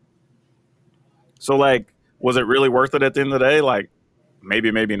Saturday. So, like, was it really worth it at the end of the day? Like,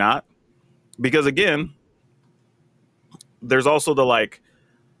 maybe, maybe not. Because, again, there's also the, like,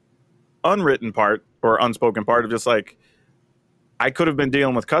 unwritten part or unspoken part of just, like, I could have been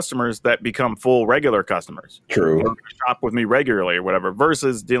dealing with customers that become full regular customers. True. Or shop with me regularly or whatever,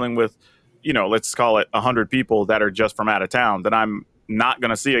 versus dealing with, you know, let's call it 100 people that are just from out of town that I'm not going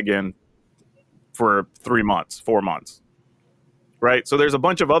to see again for 3 months, 4 months. right? So there's a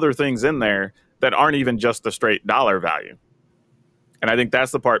bunch of other things in there that aren't even just the straight dollar value. And I think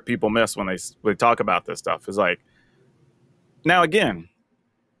that's the part people miss when they talk about this stuff is like, now again,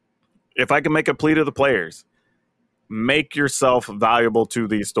 if I can make a plea to the players, make yourself valuable to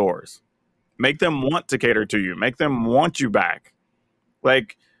these stores. Make them want to cater to you. Make them want you back.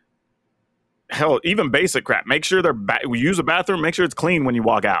 Like, hell, even basic crap. Make sure we use a bathroom. Make sure it's clean when you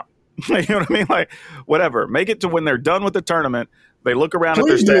walk out. You know what I mean? Like, whatever. Make it to when they're done with the tournament, they look around at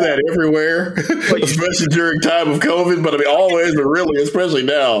their Please staff. do that everywhere, especially during time of COVID. But I mean, always, but really, especially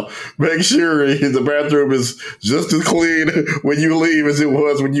now, make sure the bathroom is just as clean when you leave as it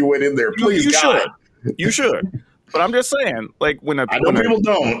was when you went in there. Please, you God. You should. But I'm just saying, like I know people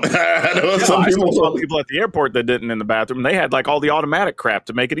don't. I know some people saw don't. people at the airport that didn't in the bathroom. They had like all the automatic crap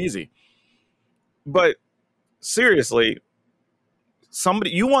to make it easy. But seriously,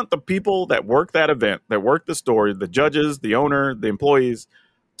 you want the people that work that event, that work the store, the judges, the owner, the employees,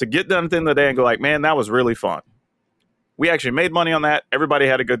 to get done at the end of the day and go like, man, that was really fun. We actually made money on that. Everybody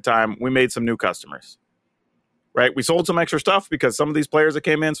had a good time. We made some new customers, right? We sold some extra stuff because some of these players that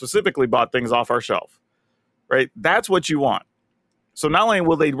came in specifically bought things off our shelf, right? That's what you want. So not only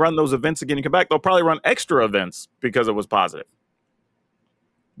will they run those events again and come back, they'll probably run extra events because it was positive.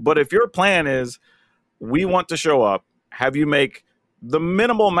 But if your plan is, we want to show up, have you make the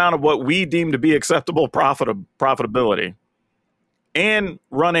minimal amount of what we deem to be acceptable profitability, and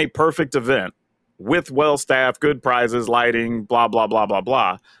run a perfect event with well-staffed, good prizes, lighting, blah, blah, blah, blah,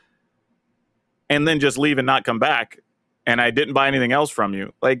 blah, and then just leave and not come back, and I didn't buy anything else from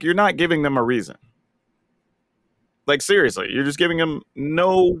you, like, you're not giving them a reason. Like, seriously, you're just giving them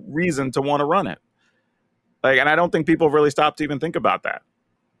no reason to want to run it. Like, and I don't think people have really stopped to even think about that.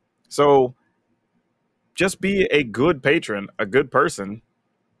 So just be a good patron, a good person,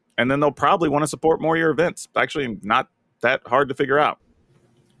 and then they'll probably want to support more of your events. Actually, not that hard to figure out.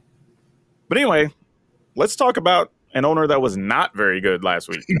 But anyway, let's talk about an owner that was not very good last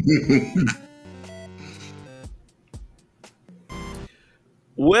week.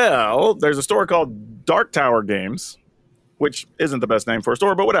 Well, there's a store called Dark Tower Games, which isn't the best name for a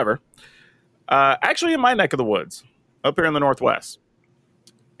store, but whatever. Actually, in my neck of the woods, up here in the Northwest.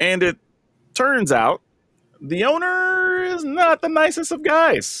 And it turns out the owner is not the nicest of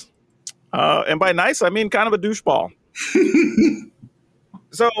guys. And by nice, I mean kind of a doucheball.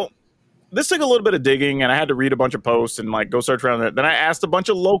 So this took a little bit of digging, and I had to read a bunch of posts and like go search around it. Then I asked a bunch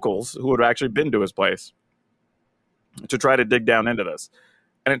of locals who had actually been to his place to try to dig down into this.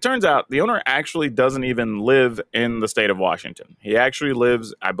 And it turns out the owner actually doesn't even live in the state of Washington. He actually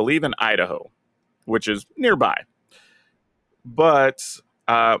lives, I believe, in Idaho, which is nearby. But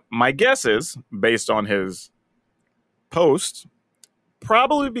my guess is, based on his post,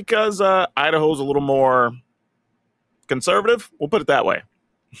 probably because Idaho's a little more conservative, we'll put it that way,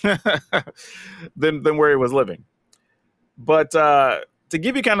 than where he was living. But to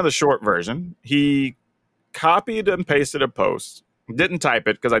give you kind of the short version, he copied and pasted a post. Didn't type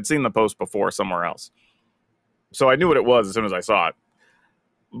it because I'd seen the post before somewhere else. So I knew what it was as soon as I saw it.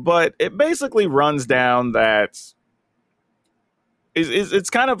 But it basically runs down that it's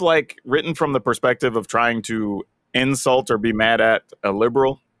kind of like written from the perspective of trying to insult or be mad at a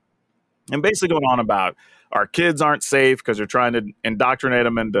liberal. And basically going on about our kids aren't safe because you're trying to indoctrinate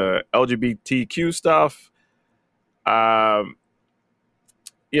them into LGBTQ stuff.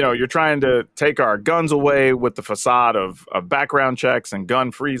 You're trying to take our guns away with the facade of background checks and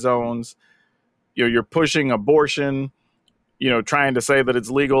gun-free zones. You're pushing abortion, trying to say that it's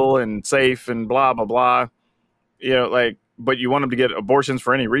legal and safe and blah, blah, blah. But you want them to get abortions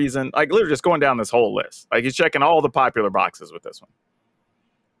for any reason. Like, literally just going down this whole list. Like, he's checking all the popular boxes with this one.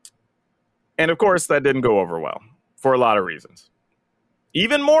 And, of course, that didn't go over well for a lot of reasons.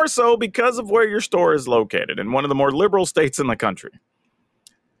 Even more so because of where your store is located in one of the more liberal states in the country.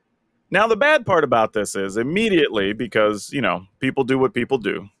 Now, the bad part about this is immediately, because, people do what people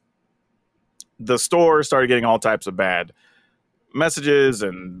do, the store started getting all types of bad messages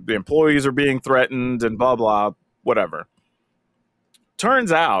and the employees are being threatened and blah, blah, whatever.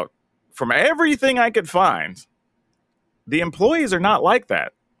 Turns out, from everything I could find, the employees are not like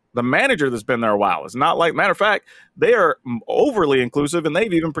that. The manager that's been there a while is not like, matter of fact, they are overly inclusive, and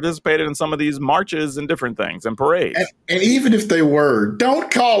they've even participated in some of these marches and different things and parades. And even if they were, don't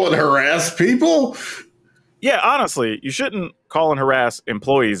call and harass people. Yeah, honestly, you shouldn't call and harass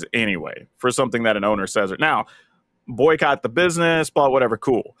employees anyway for something that an owner says. Now, boycott the business, blah, whatever,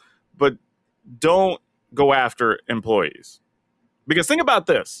 cool. But don't go after employees. Because think about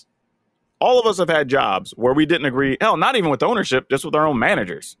this. All of us have had jobs where we didn't agree, hell, not even with ownership, just with our own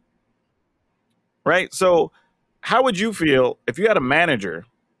managers. Right? So how would you feel if you had a manager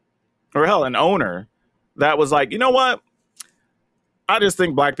or hell, an owner that was like, you know what? I just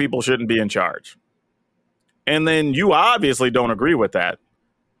think black people shouldn't be in charge. And then you obviously don't agree with that,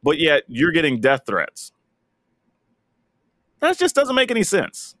 but yet you're getting death threats. That just doesn't make any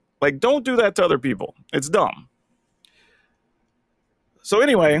sense. Like, don't do that to other people. It's dumb. So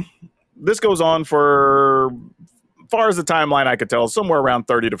anyway, this goes on for, far as the timeline I could tell, somewhere around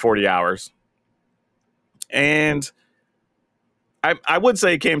 30 to 40 hours. And I would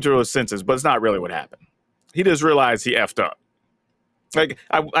say he came to his senses, but it's not really what happened. He just realized he effed up. Like,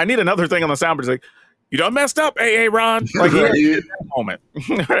 I need another thing on the soundboard. It's like, you done messed up, hey, Ron. Like, that moment.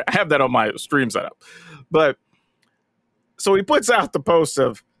 I have that on my stream setup. But so he puts out the post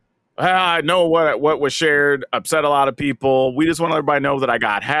of, I know what was shared, upset a lot of people. We just want to let everybody know that I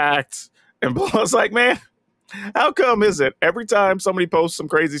got hacked. And I was like, man, how come is it every time somebody posts some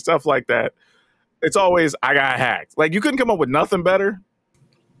crazy stuff like that, it's always, I got hacked. Like, you couldn't come up with nothing better?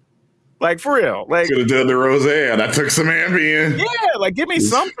 Like, for real. Like, could have done the Roseanne. I took some Ambien. Yeah, like, give me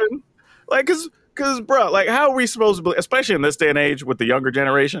something. Like, because, bro, like, how are we supposed to believe, especially in this day and age with the younger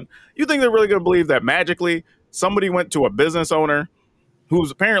generation, you think they're really going to believe that magically somebody went to a business owner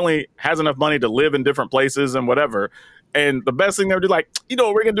who's apparently has enough money to live in different places and whatever, and the best thing they would do, like, you know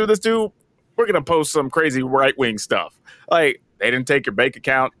what we're going to do this too? We're going to post some crazy right-wing stuff. Like, they didn't take your bank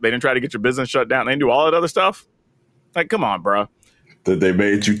account. They didn't try to get your business shut down. They didn't do all that other stuff. Like, come on, bro. That they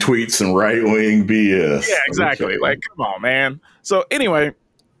made you tweet some right-wing BS. Yeah, exactly. Like, come on, man. So anyway,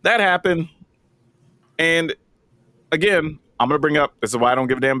 that happened. And again, I'm going to bring up, this is why I don't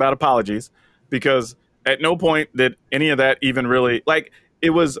give a damn about apologies, because at no point did any of that even really, like, it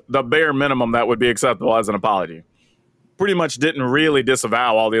was the bare minimum that would be acceptable as an apology. Pretty much didn't really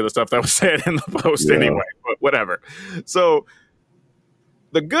disavow all the other stuff that was said in the post anyway, but whatever. So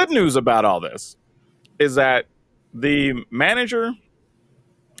the good news about all this is that the manager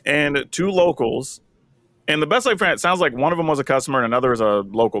and two locals, and the best I found, it sounds like one of them was a customer and another is a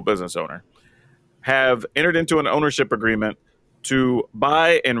local business owner, have entered into an ownership agreement to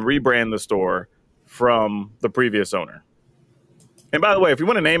buy and rebrand the store from the previous owner. And by the way, if you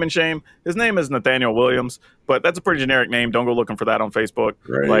want a name and shame, his name is Nathaniel Williams, but that's a pretty generic name. Don't go looking for that on Facebook.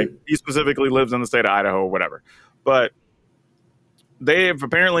 Right. Like, he specifically lives in the state of Idaho or whatever. But they have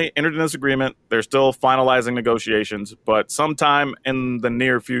apparently entered in this agreement. They're still finalizing negotiations, but sometime in the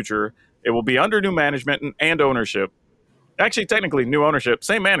near future, it will be under new management and ownership. Actually, technically, new ownership,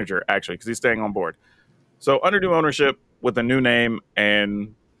 same manager, actually, because he's staying on board. So under new ownership with a new name,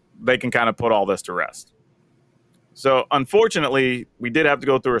 and they can kind of put all this to rest. So unfortunately, we did have to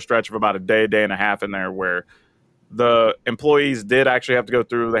go through a stretch of about a day and a half in there where the employees did actually have to go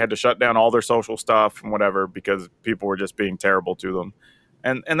through. They had to shut down all their social stuff and whatever because people were just being terrible to them.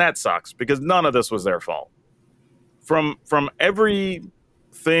 And that sucks because none of this was their fault. From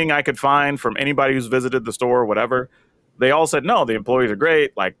everything I could find from anybody who's visited the store or whatever, they all said, no, the employees are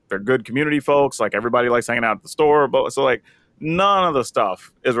great. Like, they're good community folks. Like, everybody likes hanging out at the store. But so, like, none of the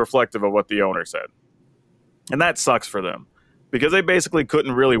stuff is reflective of what the owner said. And that sucks for them because they basically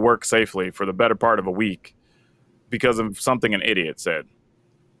couldn't really work safely for the better part of a week because of something an idiot said.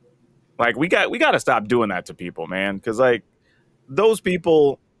 Like, we got to stop doing that to people, man. Because, like, those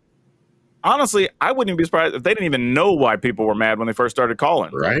people, honestly, I wouldn't even be surprised if they didn't even know why people were mad when they first started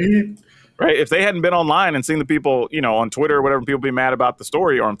calling. Right? If they hadn't been online and seen the people, you know, on Twitter or whatever, people be mad about the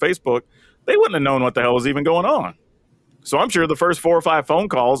story or on Facebook, they wouldn't have known what the hell was even going on. So I'm sure the first 4 or 5 phone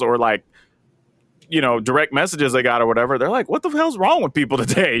calls or, like, you know, direct messages they got or whatever, they're like, what the hell's wrong with people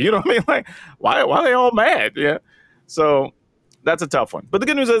today? You know what I mean? Like, why are they all mad? Yeah. So that's a tough one. But the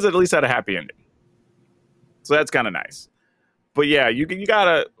good news is it at least had a happy ending. So that's kind of nice. But yeah, you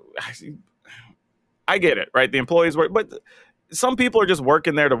gotta, I get it, right? The employees work, but some people are just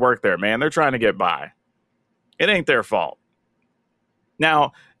working there to work there, man. They're trying to get by. It ain't their fault.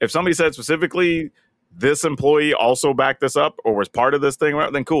 Now, if somebody said specifically, this employee also backed this up or was part of this thing,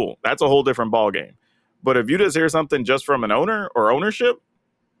 then cool. That's a whole different ballgame. But if you just hear something just from an owner or ownership,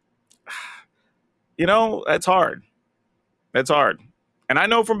 you know, that's hard. It's hard. And I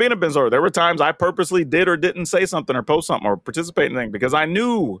know from being a business owner, there were times I purposely did or didn't say something or post something or participate in anything because I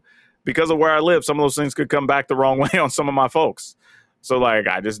knew because of where I live, some of those things could come back the wrong way on some of my folks. So, like,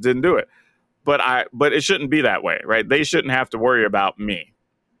 I just didn't do it. But it shouldn't be that way, right? They shouldn't have to worry about me.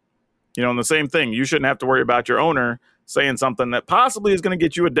 You know, and the same thing, you shouldn't have to worry about your owner saying something that possibly is going to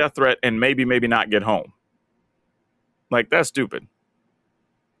get you a death threat and maybe not get home. Like, that's stupid.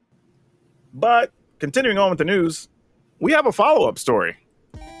 But continuing on with the news, we have a follow-up story.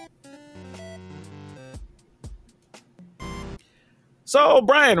 So,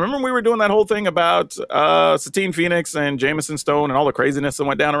 Brian, remember we were doing that whole thing about Satine Phoenix and Jameson Stone and all the craziness that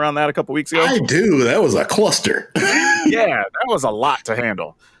went down around that a couple weeks ago? I do. That was a cluster. Yeah, that was a lot to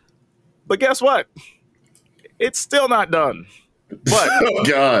handle. But guess what? It's still not done. But oh,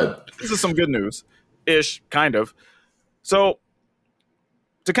 God. This is some good news-ish, kind of. So,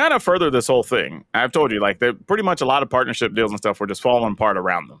 to kind of further this whole thing, I've told you, like, pretty much a lot of partnership deals and stuff were just falling apart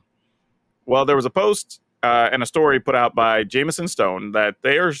around them. Well, there was a post and a story put out by Jameson Stone that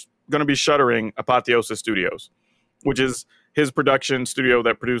they are going to be shuttering Apotheosis Studios, which is his production studio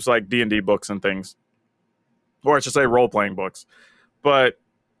that produced like D&D books and things, or I should say role-playing books. But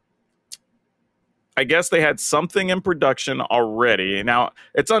I guess they had something in production already. Now,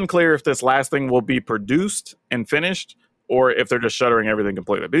 it's unclear if this last thing will be produced and finished or if they're just shuttering everything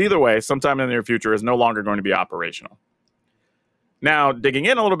completely. But either way, sometime in the near future is no longer going to be operational. Now, digging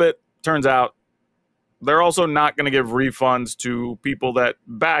in a little bit, turns out they're also not going to give refunds to people that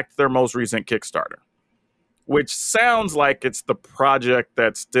backed their most recent Kickstarter, which sounds like it's the project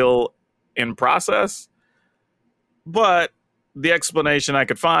that's still in process. But the explanation I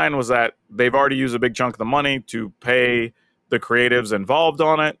could find was that they've already used a big chunk of the money to pay the creatives involved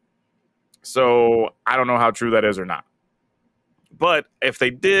on it. So I don't know how true that is or not. But if they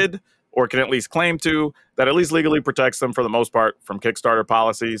did, or can at least claim to, that at least legally protects them for the most part from Kickstarter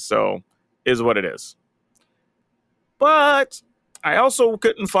policies. So is what it is. But I also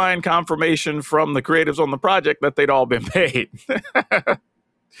couldn't find confirmation from the creatives on the project that they'd all been paid.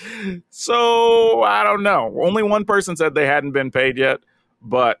 So I don't know. Only one person said they hadn't been paid yet,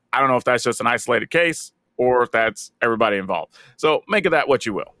 but I don't know if that's just an isolated case or if that's everybody involved. So make of that what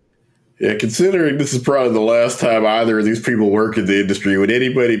you will. Yeah, considering this is probably the last time either of these people work in the industry, would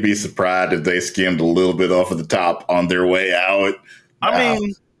anybody be surprised if they skimmed a little bit off of the top on their way out? I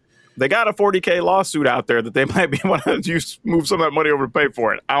mean, they got a $40K lawsuit out there that they might be wanting to move some of that money over to pay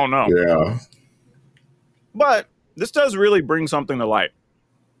for it. I don't know. Yeah. But this does really bring something to light.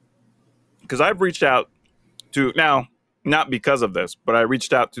 Because I've reached out to, now, not because of this, but I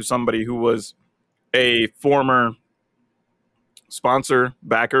reached out to somebody who was a former sponsor,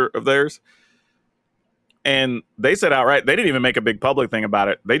 backer of theirs. And they said outright, they didn't even make a big public thing about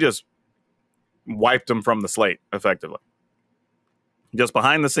it. They just wiped them from the slate, effectively. Just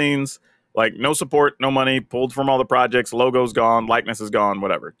behind the scenes, like no support, no money, pulled from all the projects, logo's gone, likeness is gone,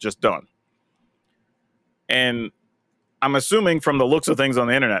 whatever, just done. And I'm assuming from the looks of things on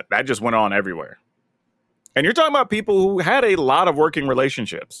the internet, that just went on everywhere. And you're talking about people who had a lot of working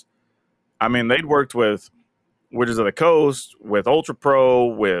relationships. I mean, they'd worked with Wizards of the Coast, with Ultra Pro,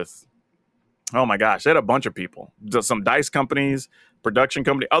 with, oh my gosh, they had a bunch of people. Some dice companies, production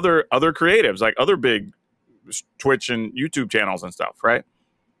company, other creatives, like other big Twitch and YouTube channels and stuff, right?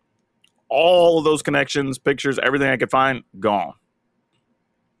 All of those connections, pictures, everything I could find, gone.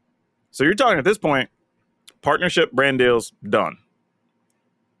 So you're talking at this point, partnership, brand deals, done.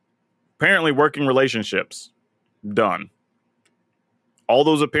 Apparently working relationships, done. All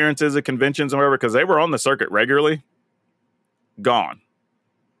those appearances at conventions and whatever, because they were on the circuit regularly, gone.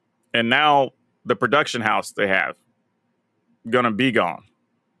 And now the production house they have, gonna be gone.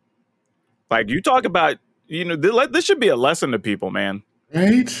 Like, you talk about, you know, this should be a lesson to people, man.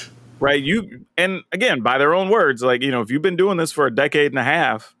 Right? Right? And again, by their own words, like, you know, if you've been doing this for a decade and a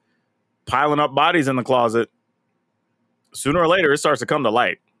half, piling up bodies in the closet, sooner or later it starts to come to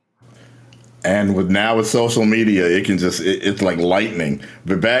light. And with social media, it can just, it's like lightning.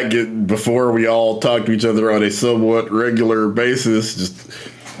 But before we all talk to each other on a somewhat regular basis, just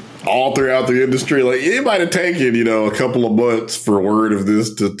all throughout the industry, like it might have taken, you know, a couple of months for word of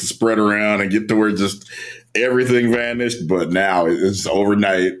this to spread around and get to where just everything vanished. But now it's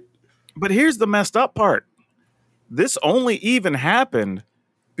overnight. But here's the messed up part. This only even happened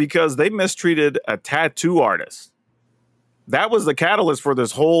because they mistreated a tattoo artist. That was the catalyst for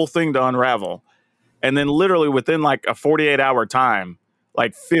this whole thing to unravel. And then literally within like a 48-hour time,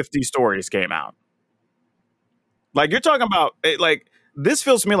 like 50 stories came out. Like, you're talking about, like, this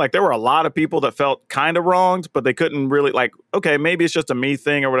feels to me like there were a lot of people that felt kind of wronged, but they couldn't really, like, okay, maybe it's just a me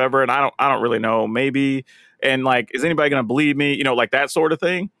thing or whatever. And I don't really know, maybe. And like, is anybody going to believe me? You know, like that sort of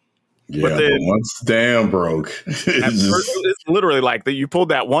thing. Yeah, but then once damn broke. It's literally like that. You pulled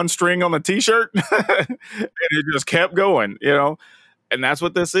that one string on the t-shirt and it just kept going, you know, and that's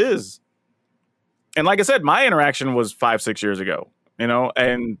what this is. And like I said, my interaction was 5-6 years ago, you know,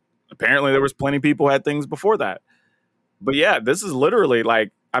 and apparently there was plenty of people who had things before that. But yeah, this is literally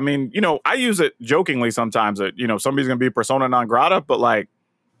like, I mean, you know, I use it jokingly sometimes that, you know, somebody's going to be persona non grata, but like,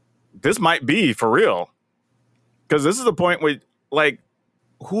 this might be for real. Because this is the point where, like,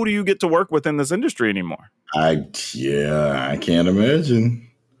 who do you get to work with in this industry anymore? I can't imagine.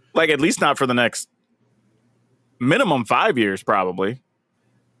 Like, at least not for the next minimum 5 years, probably,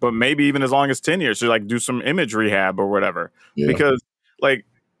 but maybe even as long as 10 years to like do some image rehab or whatever. Yeah. Because like,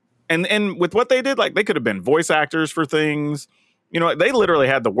 and with what they did, like they could have been voice actors for things, they literally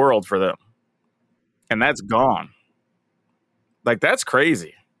had the world for them, and that's gone. Like, that's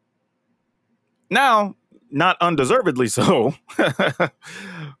crazy. Now, not undeservedly so,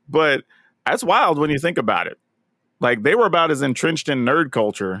 but that's wild when you think about it. Like, they were about as entrenched in nerd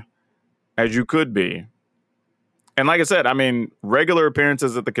culture as you could be. And like I said, I mean, regular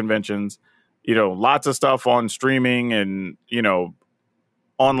appearances at the conventions, lots of stuff on streaming and,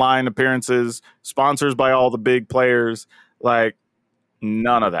 online appearances, sponsors by all the big players, like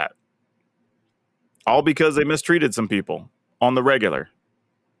none of that. All because they mistreated some people on the regular.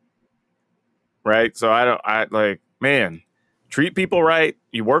 Right? So treat people right.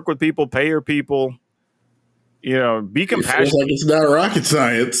 You work with people, pay your people, be compassionate. It feels like it's not rocket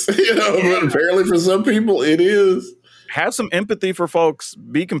science, but apparently for some people it is. Have some empathy for folks,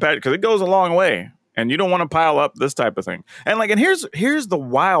 be compassionate, because it goes a long way. And you don't want to pile up this type of thing. And like, and here's the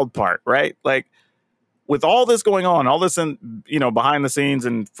wild part, right? Like, with all this going on, all this behind the scenes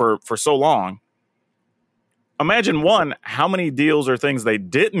and for so long, imagine how many deals or things they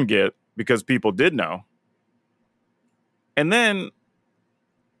didn't get because people did know. And then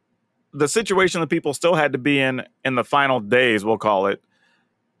the situation that people still had to be in the final days, we'll call it,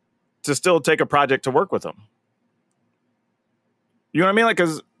 to still take a project to work with them. You know what I mean? Like,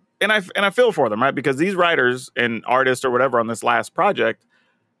 because and I feel for them, right? Because these writers and artists or whatever on this last project,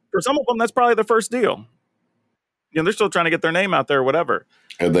 for some of them, that's probably the first deal. They're still trying to get their name out there or whatever.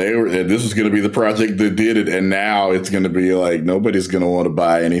 And this is going to be the project that did it, and now it's going to be like nobody's going to want to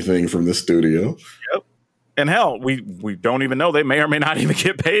buy anything from the studio. Yep. And hell, we don't even know, they may or may not even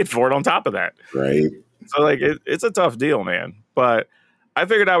get paid for it on top of that. Right. So like it's a tough deal, man. But I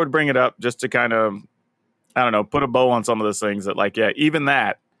figured I would bring it up just to kind of, I don't know, put a bow on some of those things that, like, yeah, even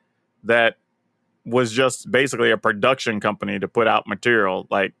that was just basically a production company to put out material,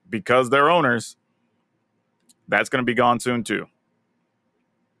 like, because they're owners, that's going to be gone soon too.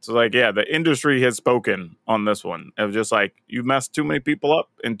 So like, yeah, the industry has spoken on this one. It was just like, you messed too many people up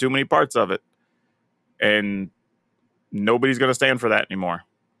in too many parts of it, and nobody's going to stand for that anymore.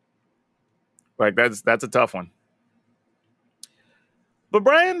 Like, that's a tough one. But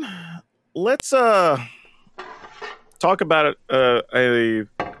Brian, let's talk about a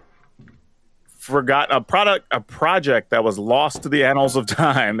project that was lost to the annals of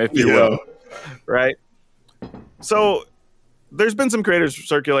time, if you will. Right? So there's been some creators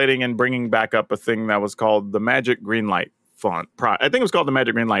circulating and bringing back up a thing that was called the Magic Greenlight Fund. I think it was called the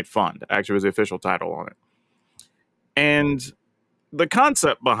Magic Greenlight Fund, actually was the official title on it. And the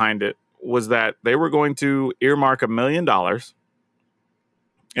concept behind it was that they were going to earmark $1 million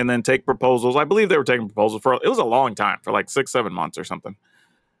and then take proposals. I believe they were taking proposals it was a long time, for like 6-7 months or something.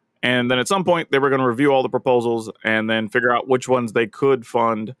 And then at some point they were going to review all the proposals and then figure out which ones they could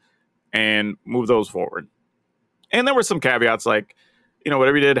fund and move those forward. And there were some caveats, like,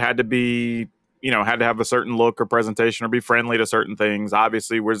 whatever you did had to be, had to have a certain look or presentation or be friendly to certain things.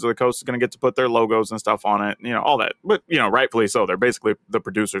 Obviously, Wizards of the Coast is going to get to put their logos and stuff on it, all that. But, rightfully so. They're basically the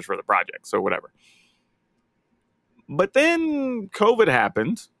producers for the project, so whatever. But then COVID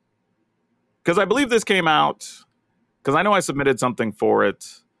happened, because I believe this came out, because I know I submitted something for it.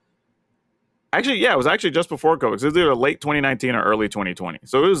 Actually, yeah, it was actually just before COVID. So it was either late 2019 or early 2020.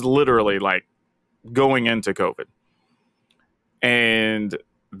 So it was literally like going into COVID. And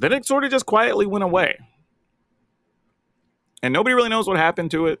then it sort of just quietly went away. And nobody really knows what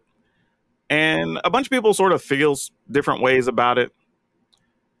happened to it. And a bunch of people sort of feels different ways about it.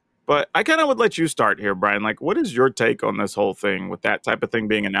 But I kind of would let you start here, Brian. Like, what is your take on this whole thing with that type of thing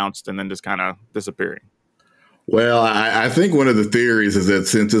being announced and then just kind of disappearing? Well, I think one of the theories is that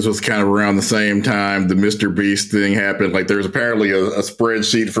since this was kind of around the same time the Mr. Beast thing happened, like there's apparently a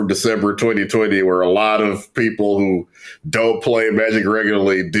spreadsheet from December 2020 where a lot of people who don't play Magic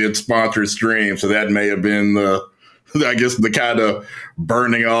regularly did sponsored streams. So that may have been the kind of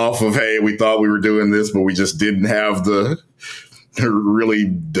burning off of, hey, we thought we were doing this, but we just didn't have the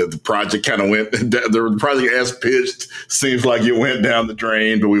project kind of went, the project as pitched seems like it went down the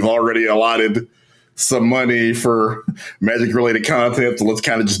drain, but we've already allotted some money for Magic related content, so let's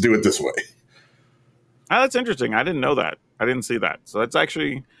kind of just do it this way. That's interesting. I didn't know that. I didn't see that. So that's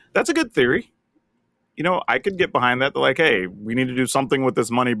a good theory. I could get behind that. They're like, hey, we need to do something with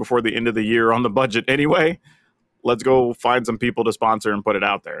this money before the end of the year on the budget anyway. Let's go find some people to sponsor and put it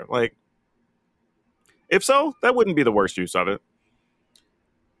out there. Like, if so, that wouldn't be the worst use of it.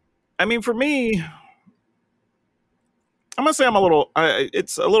 I mean, for me, I'm gonna say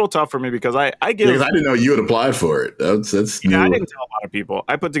it's a little tough for me because I give. Because I didn't know you had applied for it. That's new. I didn't tell a lot of people.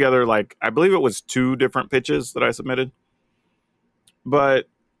 I put together I believe it was 2 different pitches that I submitted, but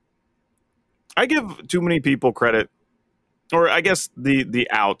I give too many people credit, or I guess the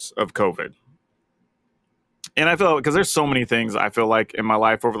outs of COVID. And I feel because there's so many things I feel like in my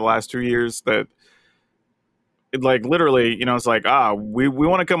life over the last 2 years that like literally, it's like, we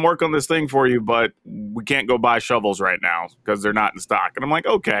want to come work on this thing for you, but we can't go buy shovels right now because they're not in stock. And I'm like,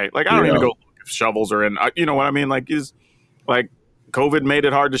 okay, like I don't even go look if shovels are in, you know what I mean? Like like COVID made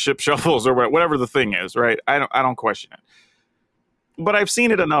it hard to ship shovels or whatever the thing is, right? I don't question it, but I've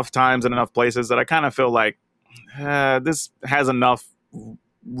seen it enough times in enough places that I kind of feel like this has enough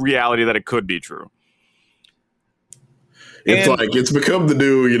reality that it could be true. It's like it's become the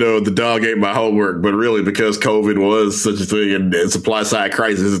new, the dog ate my homework, but really because COVID was such a thing and supply side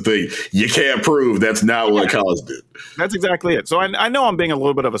crisis is a thing, you can't prove that's not what caused it. That's exactly it. So I know I'm being a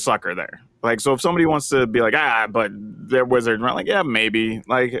little bit of a sucker there. Like, so if somebody wants to be like, but they're wizards, I'm like, yeah, maybe.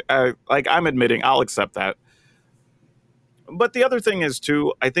 Like I'm admitting, I'll accept that. But the other thing is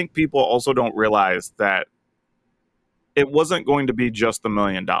too, I think people also don't realize that it wasn't going to be just $1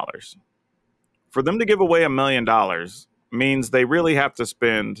 million. For them to give away $1 million means they really have to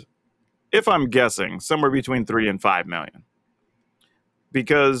spend, if I'm guessing, somewhere between 3 and 5 million.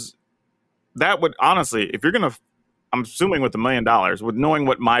 Because that would honestly, if you're gonna, I'm assuming with $1 million, with knowing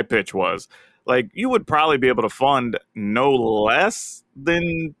what my pitch was, like you would probably be able to fund no less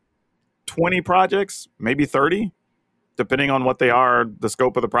than 20 projects, maybe 30, depending on what they are, the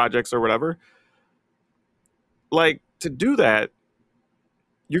scope of the projects or whatever. Like to do that,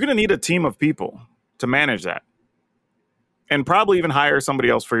 you're gonna need a team of people to manage that. And probably even hire somebody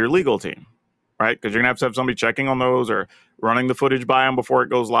else for your legal team, right? Because you're going to have somebody checking on those or running the footage by them before it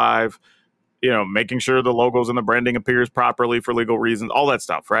goes live, making sure the logos and the branding appears properly for legal reasons, all that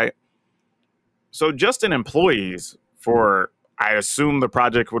stuff, right? So just in employees for, I assume the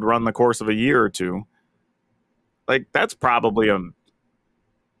project would run the course of a year or 2. Like that's probably about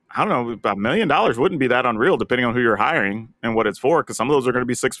 $1 million wouldn't be that unreal depending on who you're hiring and what it's for, because some of those are going to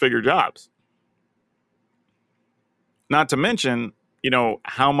be 6-figure jobs. Not to mention,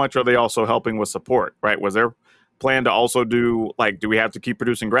 how much are they also helping with support, right? Was there plan to also do, do we have to keep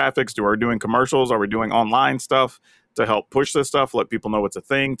producing graphics? Are we doing commercials? Are we doing online stuff to help push this stuff, let people know it's a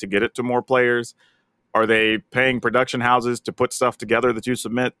thing, to get it to more players? Are they paying production houses to put stuff together that you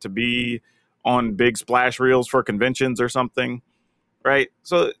submit to be on big splash reels for conventions or something, right?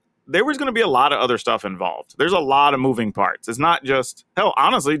 So there was going to be a lot of other stuff involved. There's a lot of moving parts. It's not just,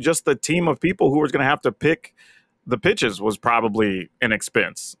 honestly, just the team of people who was going to have to pick the pitches was probably an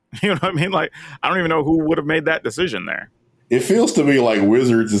expense. You know what I mean? Like, I don't even know who would have made that decision there. It feels to me like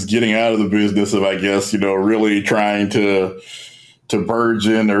Wizards is getting out of the business of, I guess, really trying to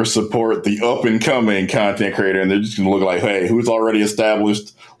burgeon or support the up and coming content creator. And they're just going to look like, hey, who's already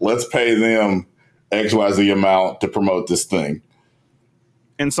established? Let's pay them XYZ amount to promote this thing.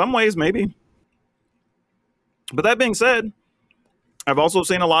 In some ways, maybe. But that being said, I've also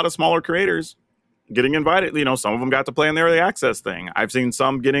seen a lot of smaller creators getting invited. Some of them got to play in the early access thing. I've seen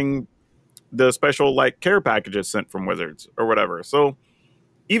some getting the special care packages sent from Wizards or whatever. So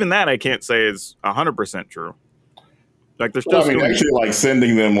even that I can't say is 100% true. Like there's still actually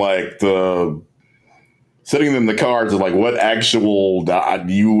sending them the cards of what actual,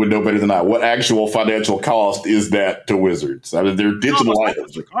 you would know better than I, what actual financial cost is that to Wizards? I mean, they're digital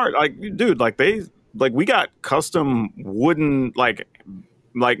items. Card. Dude, we got custom wooden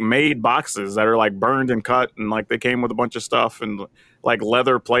made boxes that are burned and cut, and they came with a bunch of stuff and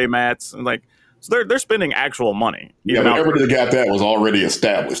leather play mats, and so they're spending actual money. Yeah, but everybody that got that was already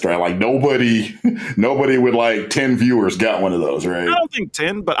established, right? Nobody with 10 viewers got one of those, right? I don't think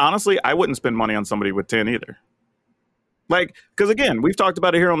 10, but honestly, I wouldn't spend money on somebody with 10 either. Because again, we've talked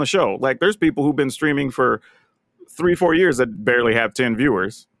about it here on the show. There's people who've been streaming for 3-4 years that barely have 10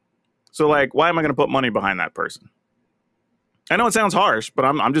 viewers. So why am I going to put money behind that person? I know it sounds harsh, but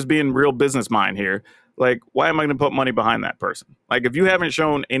I'm just being real business mind here. Why am I going to put money behind that person? If you haven't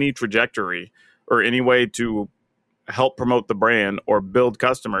shown any trajectory or any way to help promote the brand or build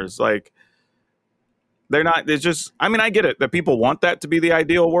customers, they're not, it's just, I get it that people want that to be the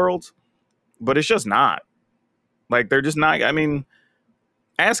ideal world, but it's just not. They're just not,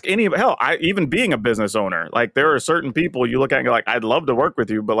 ask any, even being a business owner, there are certain people you look at and go I'd love to work with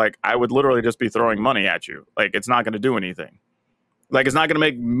you, but I would literally just be throwing money at you. It's not going to do anything. It's not going to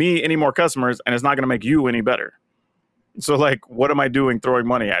make me any more customers, and it's not going to make you any better. So, what am I doing throwing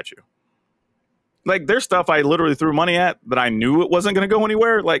money at you? Like there's stuff I literally threw money at that I knew it wasn't going to go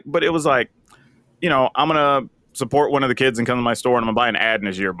anywhere. Like, but it was like, I'm going to support one of the kids and come to my store and I'm going to buy an ad in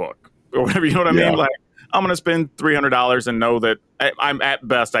his yearbook or whatever. You know what I mean? Like I'm going to spend $300 and know that I'm at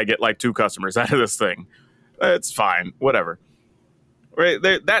best, I get like 2 customers out of this thing. It's fine. Whatever. Right.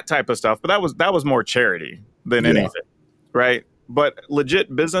 That type of stuff. But that was more charity than anything. Right. But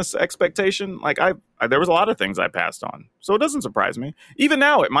legit business expectation, like there was a lot of things I passed on. So it doesn't surprise me. Even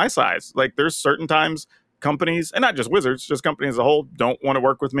now at my size, like there's certain times companies, and not just Wizards, just companies as a whole, don't want to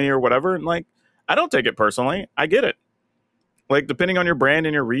work with me or whatever. And like, I don't take it personally. I get it. Like depending on your brand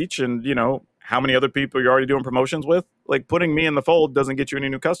and your reach and, how many other people you're already doing promotions with, like putting me in the fold doesn't get you any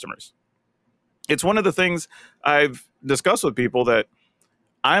new customers. It's one of the things I've discussed with people that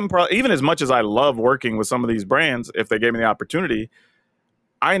I'm probably, even as much as I love working with some of these brands, if they gave me the opportunity,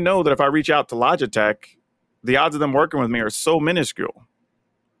 I know that if I reach out to Logitech, the odds of them working with me are so minuscule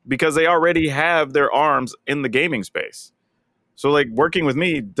because they already have their arms in the gaming space. So like working with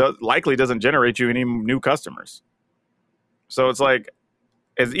me likely doesn't generate you any new customers. So it's like,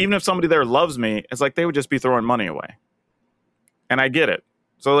 even if somebody there loves me, it's like they would just be throwing money away. And I get it.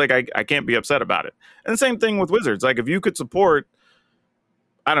 So like I can't be upset about it. And the same thing with Wizards. Like if you could support,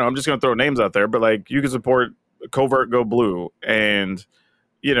 I don't know, I'm just going to throw names out there, but like you could support Covert Go Blue and,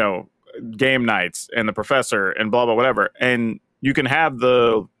 Game Nights and The Professor and blah, blah, whatever. And you can have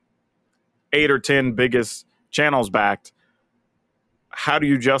the 8 or 10 biggest channels backed. How do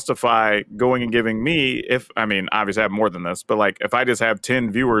you justify going and giving me, obviously I have more than this, but like if I just have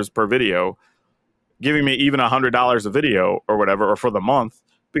 10 viewers per video, giving me even $100 a video or whatever, or for the month,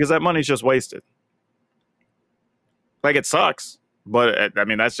 because that money's just wasted. Like it sucks. But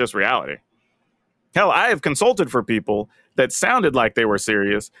that's just reality. Hell, I have consulted for people that sounded like they were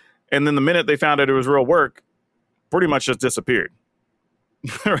serious. And then the minute they found out it was real work, pretty much just disappeared.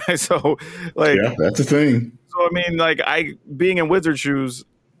 Right. So like, yeah, that's the thing. So, being in Wizard shoes,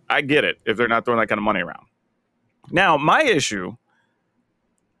 I get it if they're not throwing that kind of money around. Now, my issue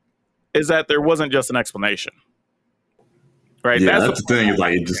is that there wasn't just an explanation. Right. Yeah, that's the thing. Is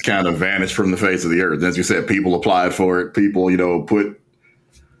like it just kind of vanished from the face of the earth. As you said, people applied for it. People,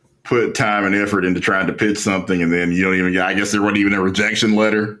 put time and effort into trying to pitch something, and then you don't even. I guess there wasn't even a rejection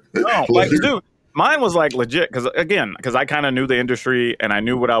letter. No, dude, mine was like legit because I kind of knew the industry and I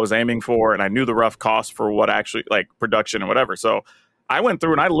knew what I was aiming for and I knew the rough cost for what actually like production and whatever. So I went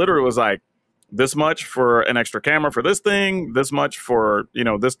through and I literally was like, this much for an extra camera for this thing, this much for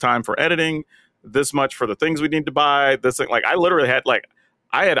this time for editing. This much for the things we need to buy. This thing, like I literally had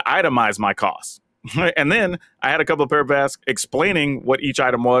I had itemized my costs, and then I had a couple of paragraphs explaining what each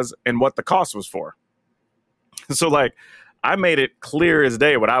item was and what the cost was for. So like I made it clear as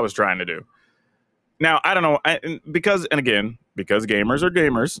day what I was trying to do. Now I don't know because gamers are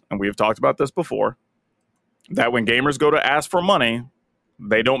gamers, and we have talked about this before. That when gamers go to ask for money,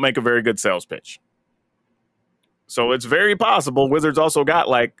 they don't make a very good sales pitch. So it's very possible Wizards also got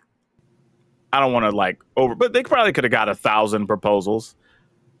like. I don't want to but they probably could have got 1,000 proposals.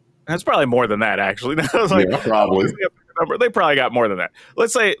 That's probably more than that, actually. Probably. They probably got more than that.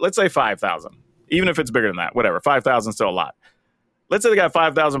 Let's say 5,000. Even if it's bigger than that, whatever. 5,000 is still a lot. Let's say they got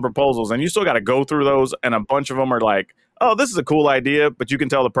 5,000 proposals, and you still got to go through those, and a bunch of them are like, oh, this is a cool idea, but you can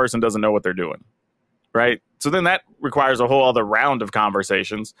tell the person doesn't know what they're doing, right? So then that requires a whole other round of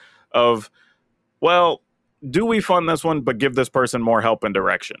conversations of, well, do we fund this one, but give this person more help and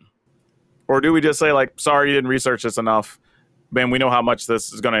direction? Or do we just say, like, sorry, you didn't research this enough. Man, we know how much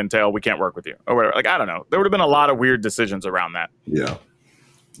this is going to entail. We can't work with you. Or whatever. Like, I don't know. There would have been a lot of weird decisions around that. Yeah.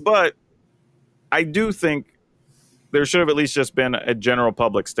 But I do think there should have at least just been a general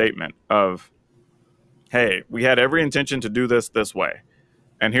public statement of, hey, we had every intention to do this way.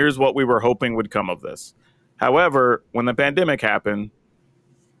 And here's what we were hoping would come of this. However, when the pandemic happened,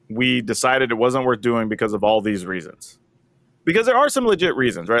 we decided it wasn't worth doing because of all these reasons. Because there are some legit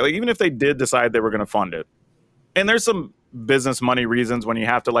reasons, right? Like even if they did decide they were going to fund it, and there's some business money reasons when you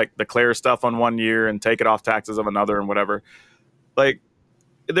have to like declare stuff on one year and take it off taxes of another and whatever. Like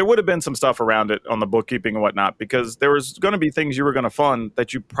there would have been some stuff around it on the bookkeeping and whatnot, because there was going to be things you were going to fund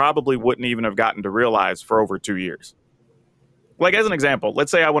that you probably wouldn't even have gotten to realize for over 2 years. Like as an example,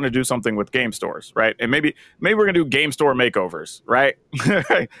 let's say I want to do something with game stores, right? And maybe we're gonna do game store makeovers, right?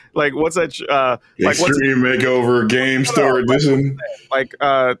 Like what's that? Extreme makeover game store edition. Like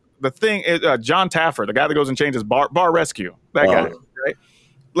the thing is John Taffer, the guy that goes and changes bar rescue, that guy, right?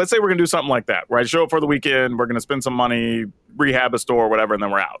 Let's say we're gonna do something like that, right? Show up for the weekend, we're gonna spend some money, rehab a store, whatever, and then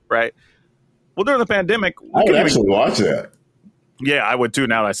we're out, right? Well, during the pandemic, I would actually watch that. Yeah, I would too.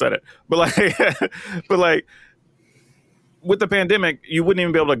 Now that I said it, but like. With the pandemic, you wouldn't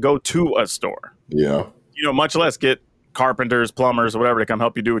even be able to go to a store. Yeah. Much less get carpenters, plumbers, or whatever to come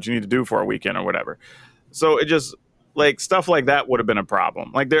help you do what you need to do for a weekend or whatever. So it just like stuff like that would have been a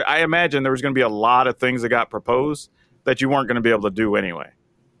problem. Like I imagine there was going to be a lot of things that got proposed that you weren't going to be able to do anyway,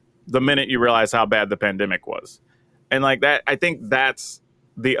 the minute you realize how bad the pandemic was. And like that, I think that's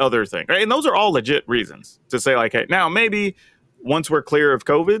the other thing, right? And those are all legit reasons to say like, hey, now maybe once we're clear of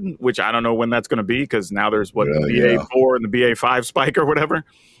COVID, which I don't know when that's going to be, because now there's the BA4 and the BA5 spike or whatever.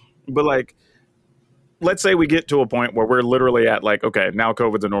 But like, let's say we get to a point where we're literally at like, okay, now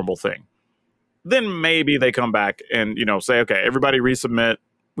COVID's a normal thing. Then maybe they come back and, say, okay, everybody resubmit.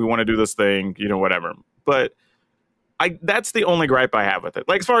 We want to do this thing, whatever. But that's the only gripe I have with it.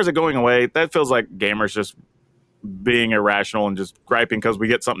 Like, as far as it going away, that feels like gamers just being irrational and just griping because we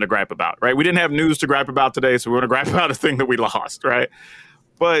get something to gripe about, right? We didn't have news to gripe about today, so we want to gripe about a thing that we lost, right?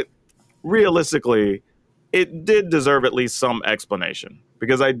 But realistically, it did deserve at least some explanation,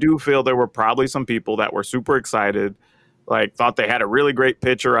 because I do feel there were probably some people that were super excited, like thought they had a really great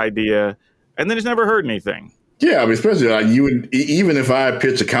pitch or idea, and then just never heard anything. Yeah, I mean, especially like even if I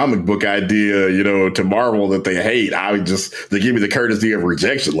pitch a comic book idea, to Marvel that they hate, they give me the courtesy of a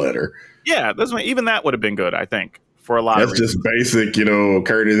rejection letter. Yeah, even that would have been good, I think, for a lot of reasons. Just basic,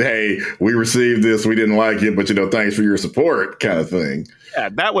 courtesy. Hey, we received this, we didn't like it, but thanks for your support, kind of thing. Yeah,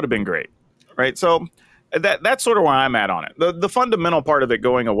 that would have been great, right? So that's sort of where I'm at on it. The fundamental part of it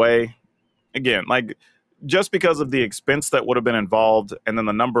going away, again, like just because of the expense that would have been involved, and then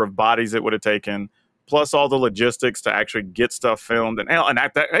the number of bodies it would have taken, plus all the logistics to actually get stuff filmed, and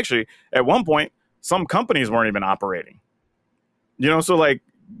actually at one point some companies weren't even operating. So like,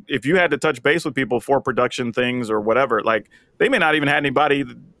 if you had to touch base with people for production things or whatever, like they may not even have anybody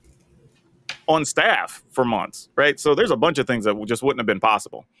on staff for months, right? So there's a bunch of things that just wouldn't have been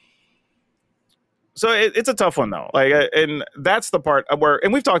possible. So it's a tough one though. Like, and that's the part where,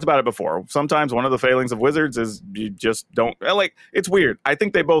 and we've talked about it before. Sometimes one of the failings of Wizards is you just don't like. It's weird. I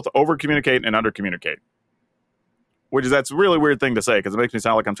think they both over communicate and under communicate, that's a really weird thing to say, because it makes me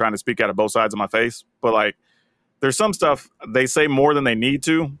sound like I'm trying to speak out of both sides of my face. But like, there's some stuff they say more than they need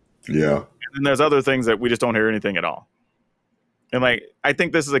to. Yeah. And then there's other things that we just don't hear anything at all. And like, I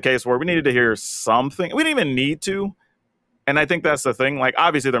think this is a case where we needed to hear something. We didn't even need to. And I think that's the thing. Like,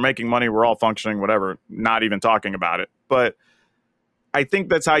 obviously they're making money. We're all functioning, whatever, not even talking about it. But I think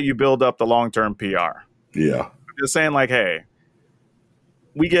that's how you build up the long-term PR. Yeah. Just saying like, hey,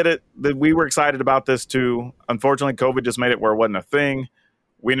 we get it. That we were excited about this too. Unfortunately, COVID just made it where it wasn't a thing.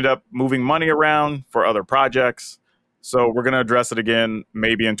 We ended up moving money around for other projects. So we're going to address it again,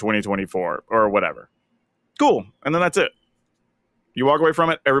 maybe in 2024 or whatever. Cool. And then that's it. You walk away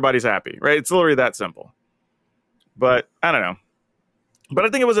from it, everybody's happy, right? It's literally that simple. But I don't know. But I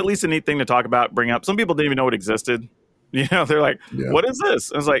think it was at least a neat thing to talk about, bring up. Some people didn't even know it existed. They're like, What is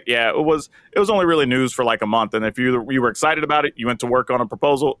this? And it's like, yeah, it was only really news for like a month. And if you were excited about it, you went to work on a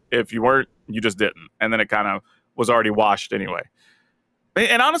proposal. If you weren't, you just didn't. And then it kind of was already washed anyway.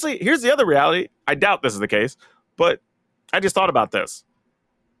 And honestly, here's the other reality. I doubt this is the case, but I just thought about this.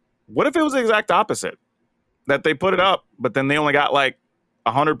 What if it was the exact opposite? That they put it up, but then they only got like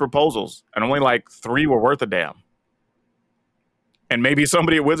 100 proposals and only like 3 were worth a damn. And maybe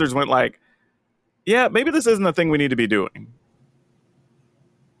somebody at Wizards went like, yeah, maybe this isn't the thing we need to be doing.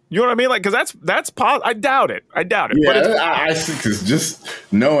 You know what I mean? Like, because that's I doubt it. Yeah, but I see, because just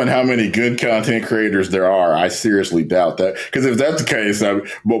knowing how many good content creators there are, I seriously doubt that. Because if that's the case,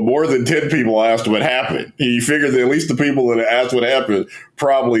 but more than 10 people asked what happened. You figure that at least the people that asked what happened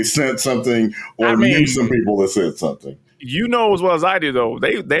probably sent something or knew some people that sent something. You know as well as I do, though,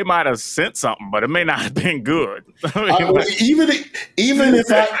 they might have sent something, but it may not have been good. Even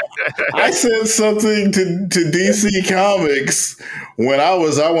if I sent something to DC Comics when I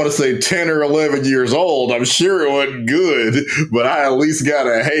was, I want to say 10 or 11 years old, I'm sure it wasn't good, but I at least got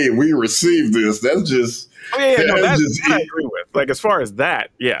hey, we received this. That's just... that I agree with. Like, as far as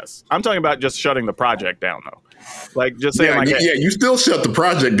that, yes. I'm talking about just shutting the project down, though. Like, just saying, you still shut the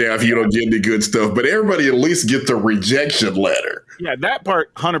project down if you don't get any good stuff, but everybody at least get the rejection letter. Yeah, that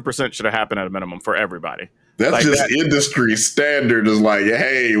part 100% should have happened at a minimum for everybody. That's like just industry standard is like,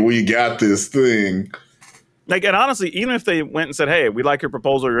 hey, we got this thing. Like, and honestly, even if they went and said, hey, we like your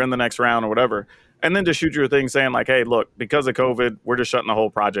proposal, you're in the next round or whatever, and then just shoot your thing saying like, hey, look, because of COVID, we're just shutting the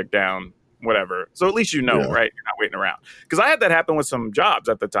whole project down, whatever. So at least right? You're not waiting around. Because I had that happen with some jobs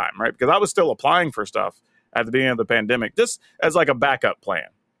at the time, right? Because I was still applying for stuff at the beginning of the pandemic, just as like a backup plan,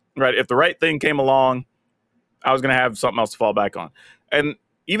 right? If the right thing came along, I was going to have something else to fall back on. And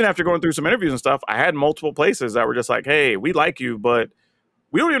even after going through some interviews and stuff, I had multiple places that were just like, hey, we like you, but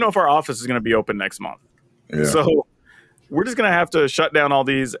we don't even know if our office is going to be open next month. Yeah. So we're just gonna have to shut down all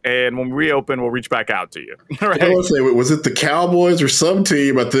these, and when we reopen, we'll reach back out to you. Right? I want to say, was it the Cowboys or some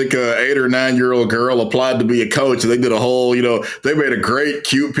team? I think an 8 or 9 year old girl applied to be a coach, and they did a whole, they made a great,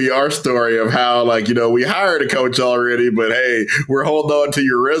 cute PR story of how, we hired a coach already, but hey, we're holding on to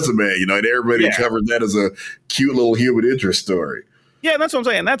your resume, and everybody covered that as a cute little human interest story. Yeah, that's what I'm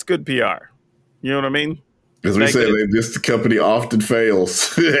saying. That's good PR. You know what I mean? As we said, this company often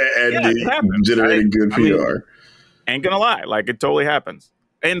fails at generating good PR. Ain't gonna lie, it totally happens.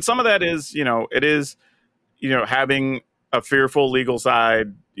 And some of that is, it is, having a fearful legal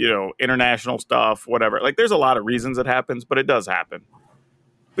side, international stuff, whatever. There's a lot of reasons it happens, but it does happen.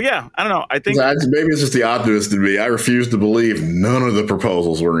 But yeah, I don't know. I think maybe it's just the optimist in me. I refuse to believe none of the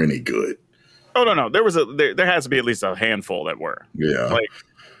proposals were any good. Oh no, there has to be at least a handful that were. Yeah.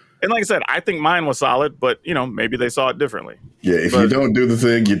 And like I said, I think mine was solid, but, maybe they saw it differently. Yeah, if you don't do the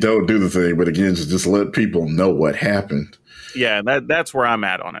thing, you don't do the thing. But again, just let people know what happened. Yeah, that's where I'm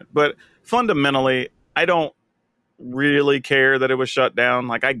at on it. But fundamentally, I don't really care that it was shut down.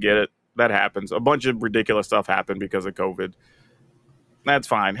 I get it. That happens. A bunch of ridiculous stuff happened because of COVID. That's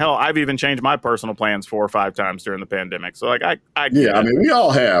fine. Hell, I've even changed my personal plans 4 or 5 times during the pandemic. So, I get it. I mean, we all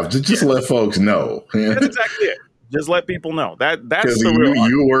have. Just let folks know. That's exactly it. Just let people know that's the real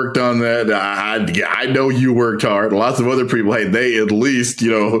you worked on that. I know you worked hard. Lots of other people, hey, they at least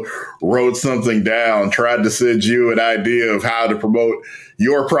wrote something down, tried to send you an idea of how to promote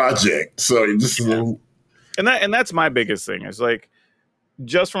your project. So you just and that's my biggest thing. Is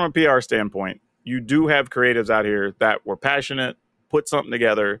just from a PR standpoint, you do have creatives out here that were passionate, put something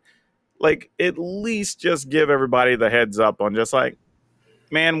together. At least just give everybody the heads up on just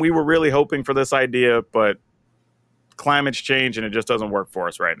man, we were really hoping for this idea, but climate's change and it just doesn't work for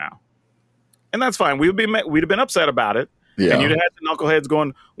us right now. And that's fine. We'd have been upset about it. Yeah. And you'd have had the knuckleheads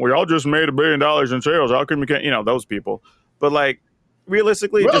going, well, y'all just made $1 billion in sales. How come you can't, those people. But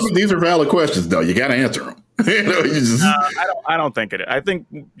realistically, these are valid questions though. You got to answer them. I don't think it is. I think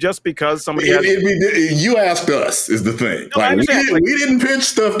just because somebody you asked us is the thing. No, we didn't pitch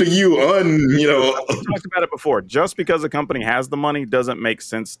stuff to you we talked about it before. Just because a company has the money doesn't make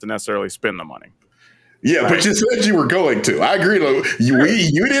sense to necessarily spend the money. Yeah, but you said you were going to. I agree. We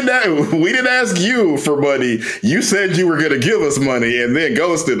didn't ask you for money. You said you were going to give us money and then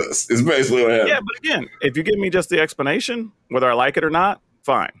ghosted us. Is basically what happened. Yeah, but again, if you give me just the explanation, whether I like it or not,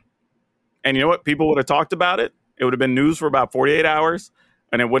 fine. And you know what? People would have talked about it. It would have been news for about 48 hours,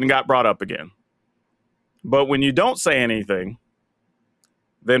 and it wouldn't got brought up again. But when you don't say anything,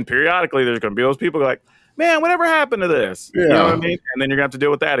 then periodically there's going to be those people like, man, whatever happened to this? Yeah. You know what I mean? And then you're going to have to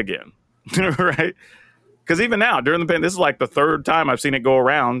deal with that again, right? Because even now, during the pandemic, this is the 3rd time I've seen it go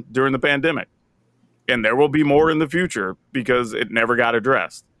around during the pandemic. And there will be more in the future because it never got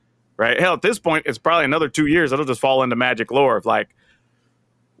addressed, right? Hell, at this point, it's probably another 2 years. It'll just fall into magic lore of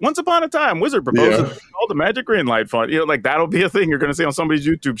once upon a time, Wizard proposed called the Magic Greenlight Fund. That'll be a thing you're going to see on somebody's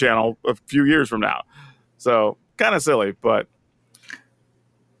YouTube channel a few years from now. So kind of silly, but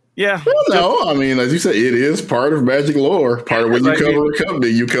yeah. Well, no, I mean, as you said, it is part of magic lore. Part of when you cover a company,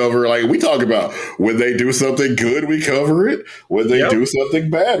 you cover, we talk about when they do something good, we cover it. When they do something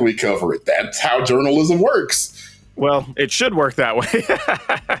bad, we cover it. That's how journalism works. Well, it should work that way.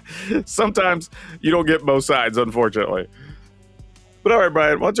 Sometimes you don't get both sides, unfortunately. But all right,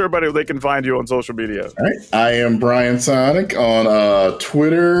 Brian, what's everybody they can find you on social media? All right. I am Brian Sonic on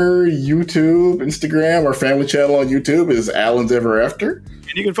Twitter, YouTube, Instagram. Our family channel on YouTube is Alan's Ever After.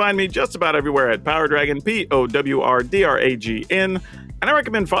 And you can find me just about everywhere at Power Dragon, POWRDRAGN. And I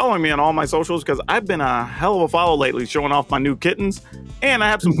recommend following me on all my socials because I've been a hell of a follow lately showing off my new kittens. And I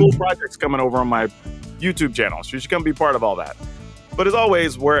have some cool projects coming over on my YouTube channel. So you should come be part of all that. But as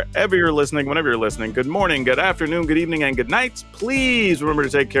always, wherever you're listening, whenever you're listening, good morning, good afternoon, good evening, and good night. Please remember to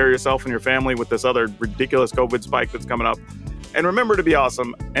take care of yourself and your family with this other ridiculous COVID spike that's coming up. And remember to be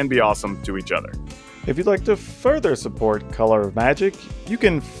awesome and be awesome to each other. If you'd like to further support Color of Magic, you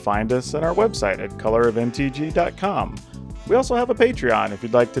can find us at our website at colorofmtg.com. We also have a Patreon if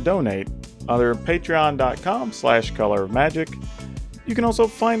you'd like to donate under patreon.com/colorofmagic. You can also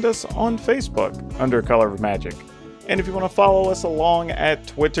find us on Facebook under Color of Magic. And if you want to follow us along at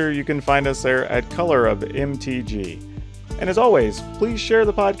Twitter, you can find us there at Color of MTG. And as always, please share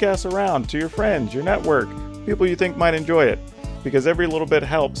the podcast around to your friends, your network, people you think might enjoy it, because every little bit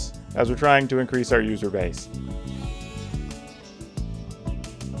helps as we're trying to increase our user base.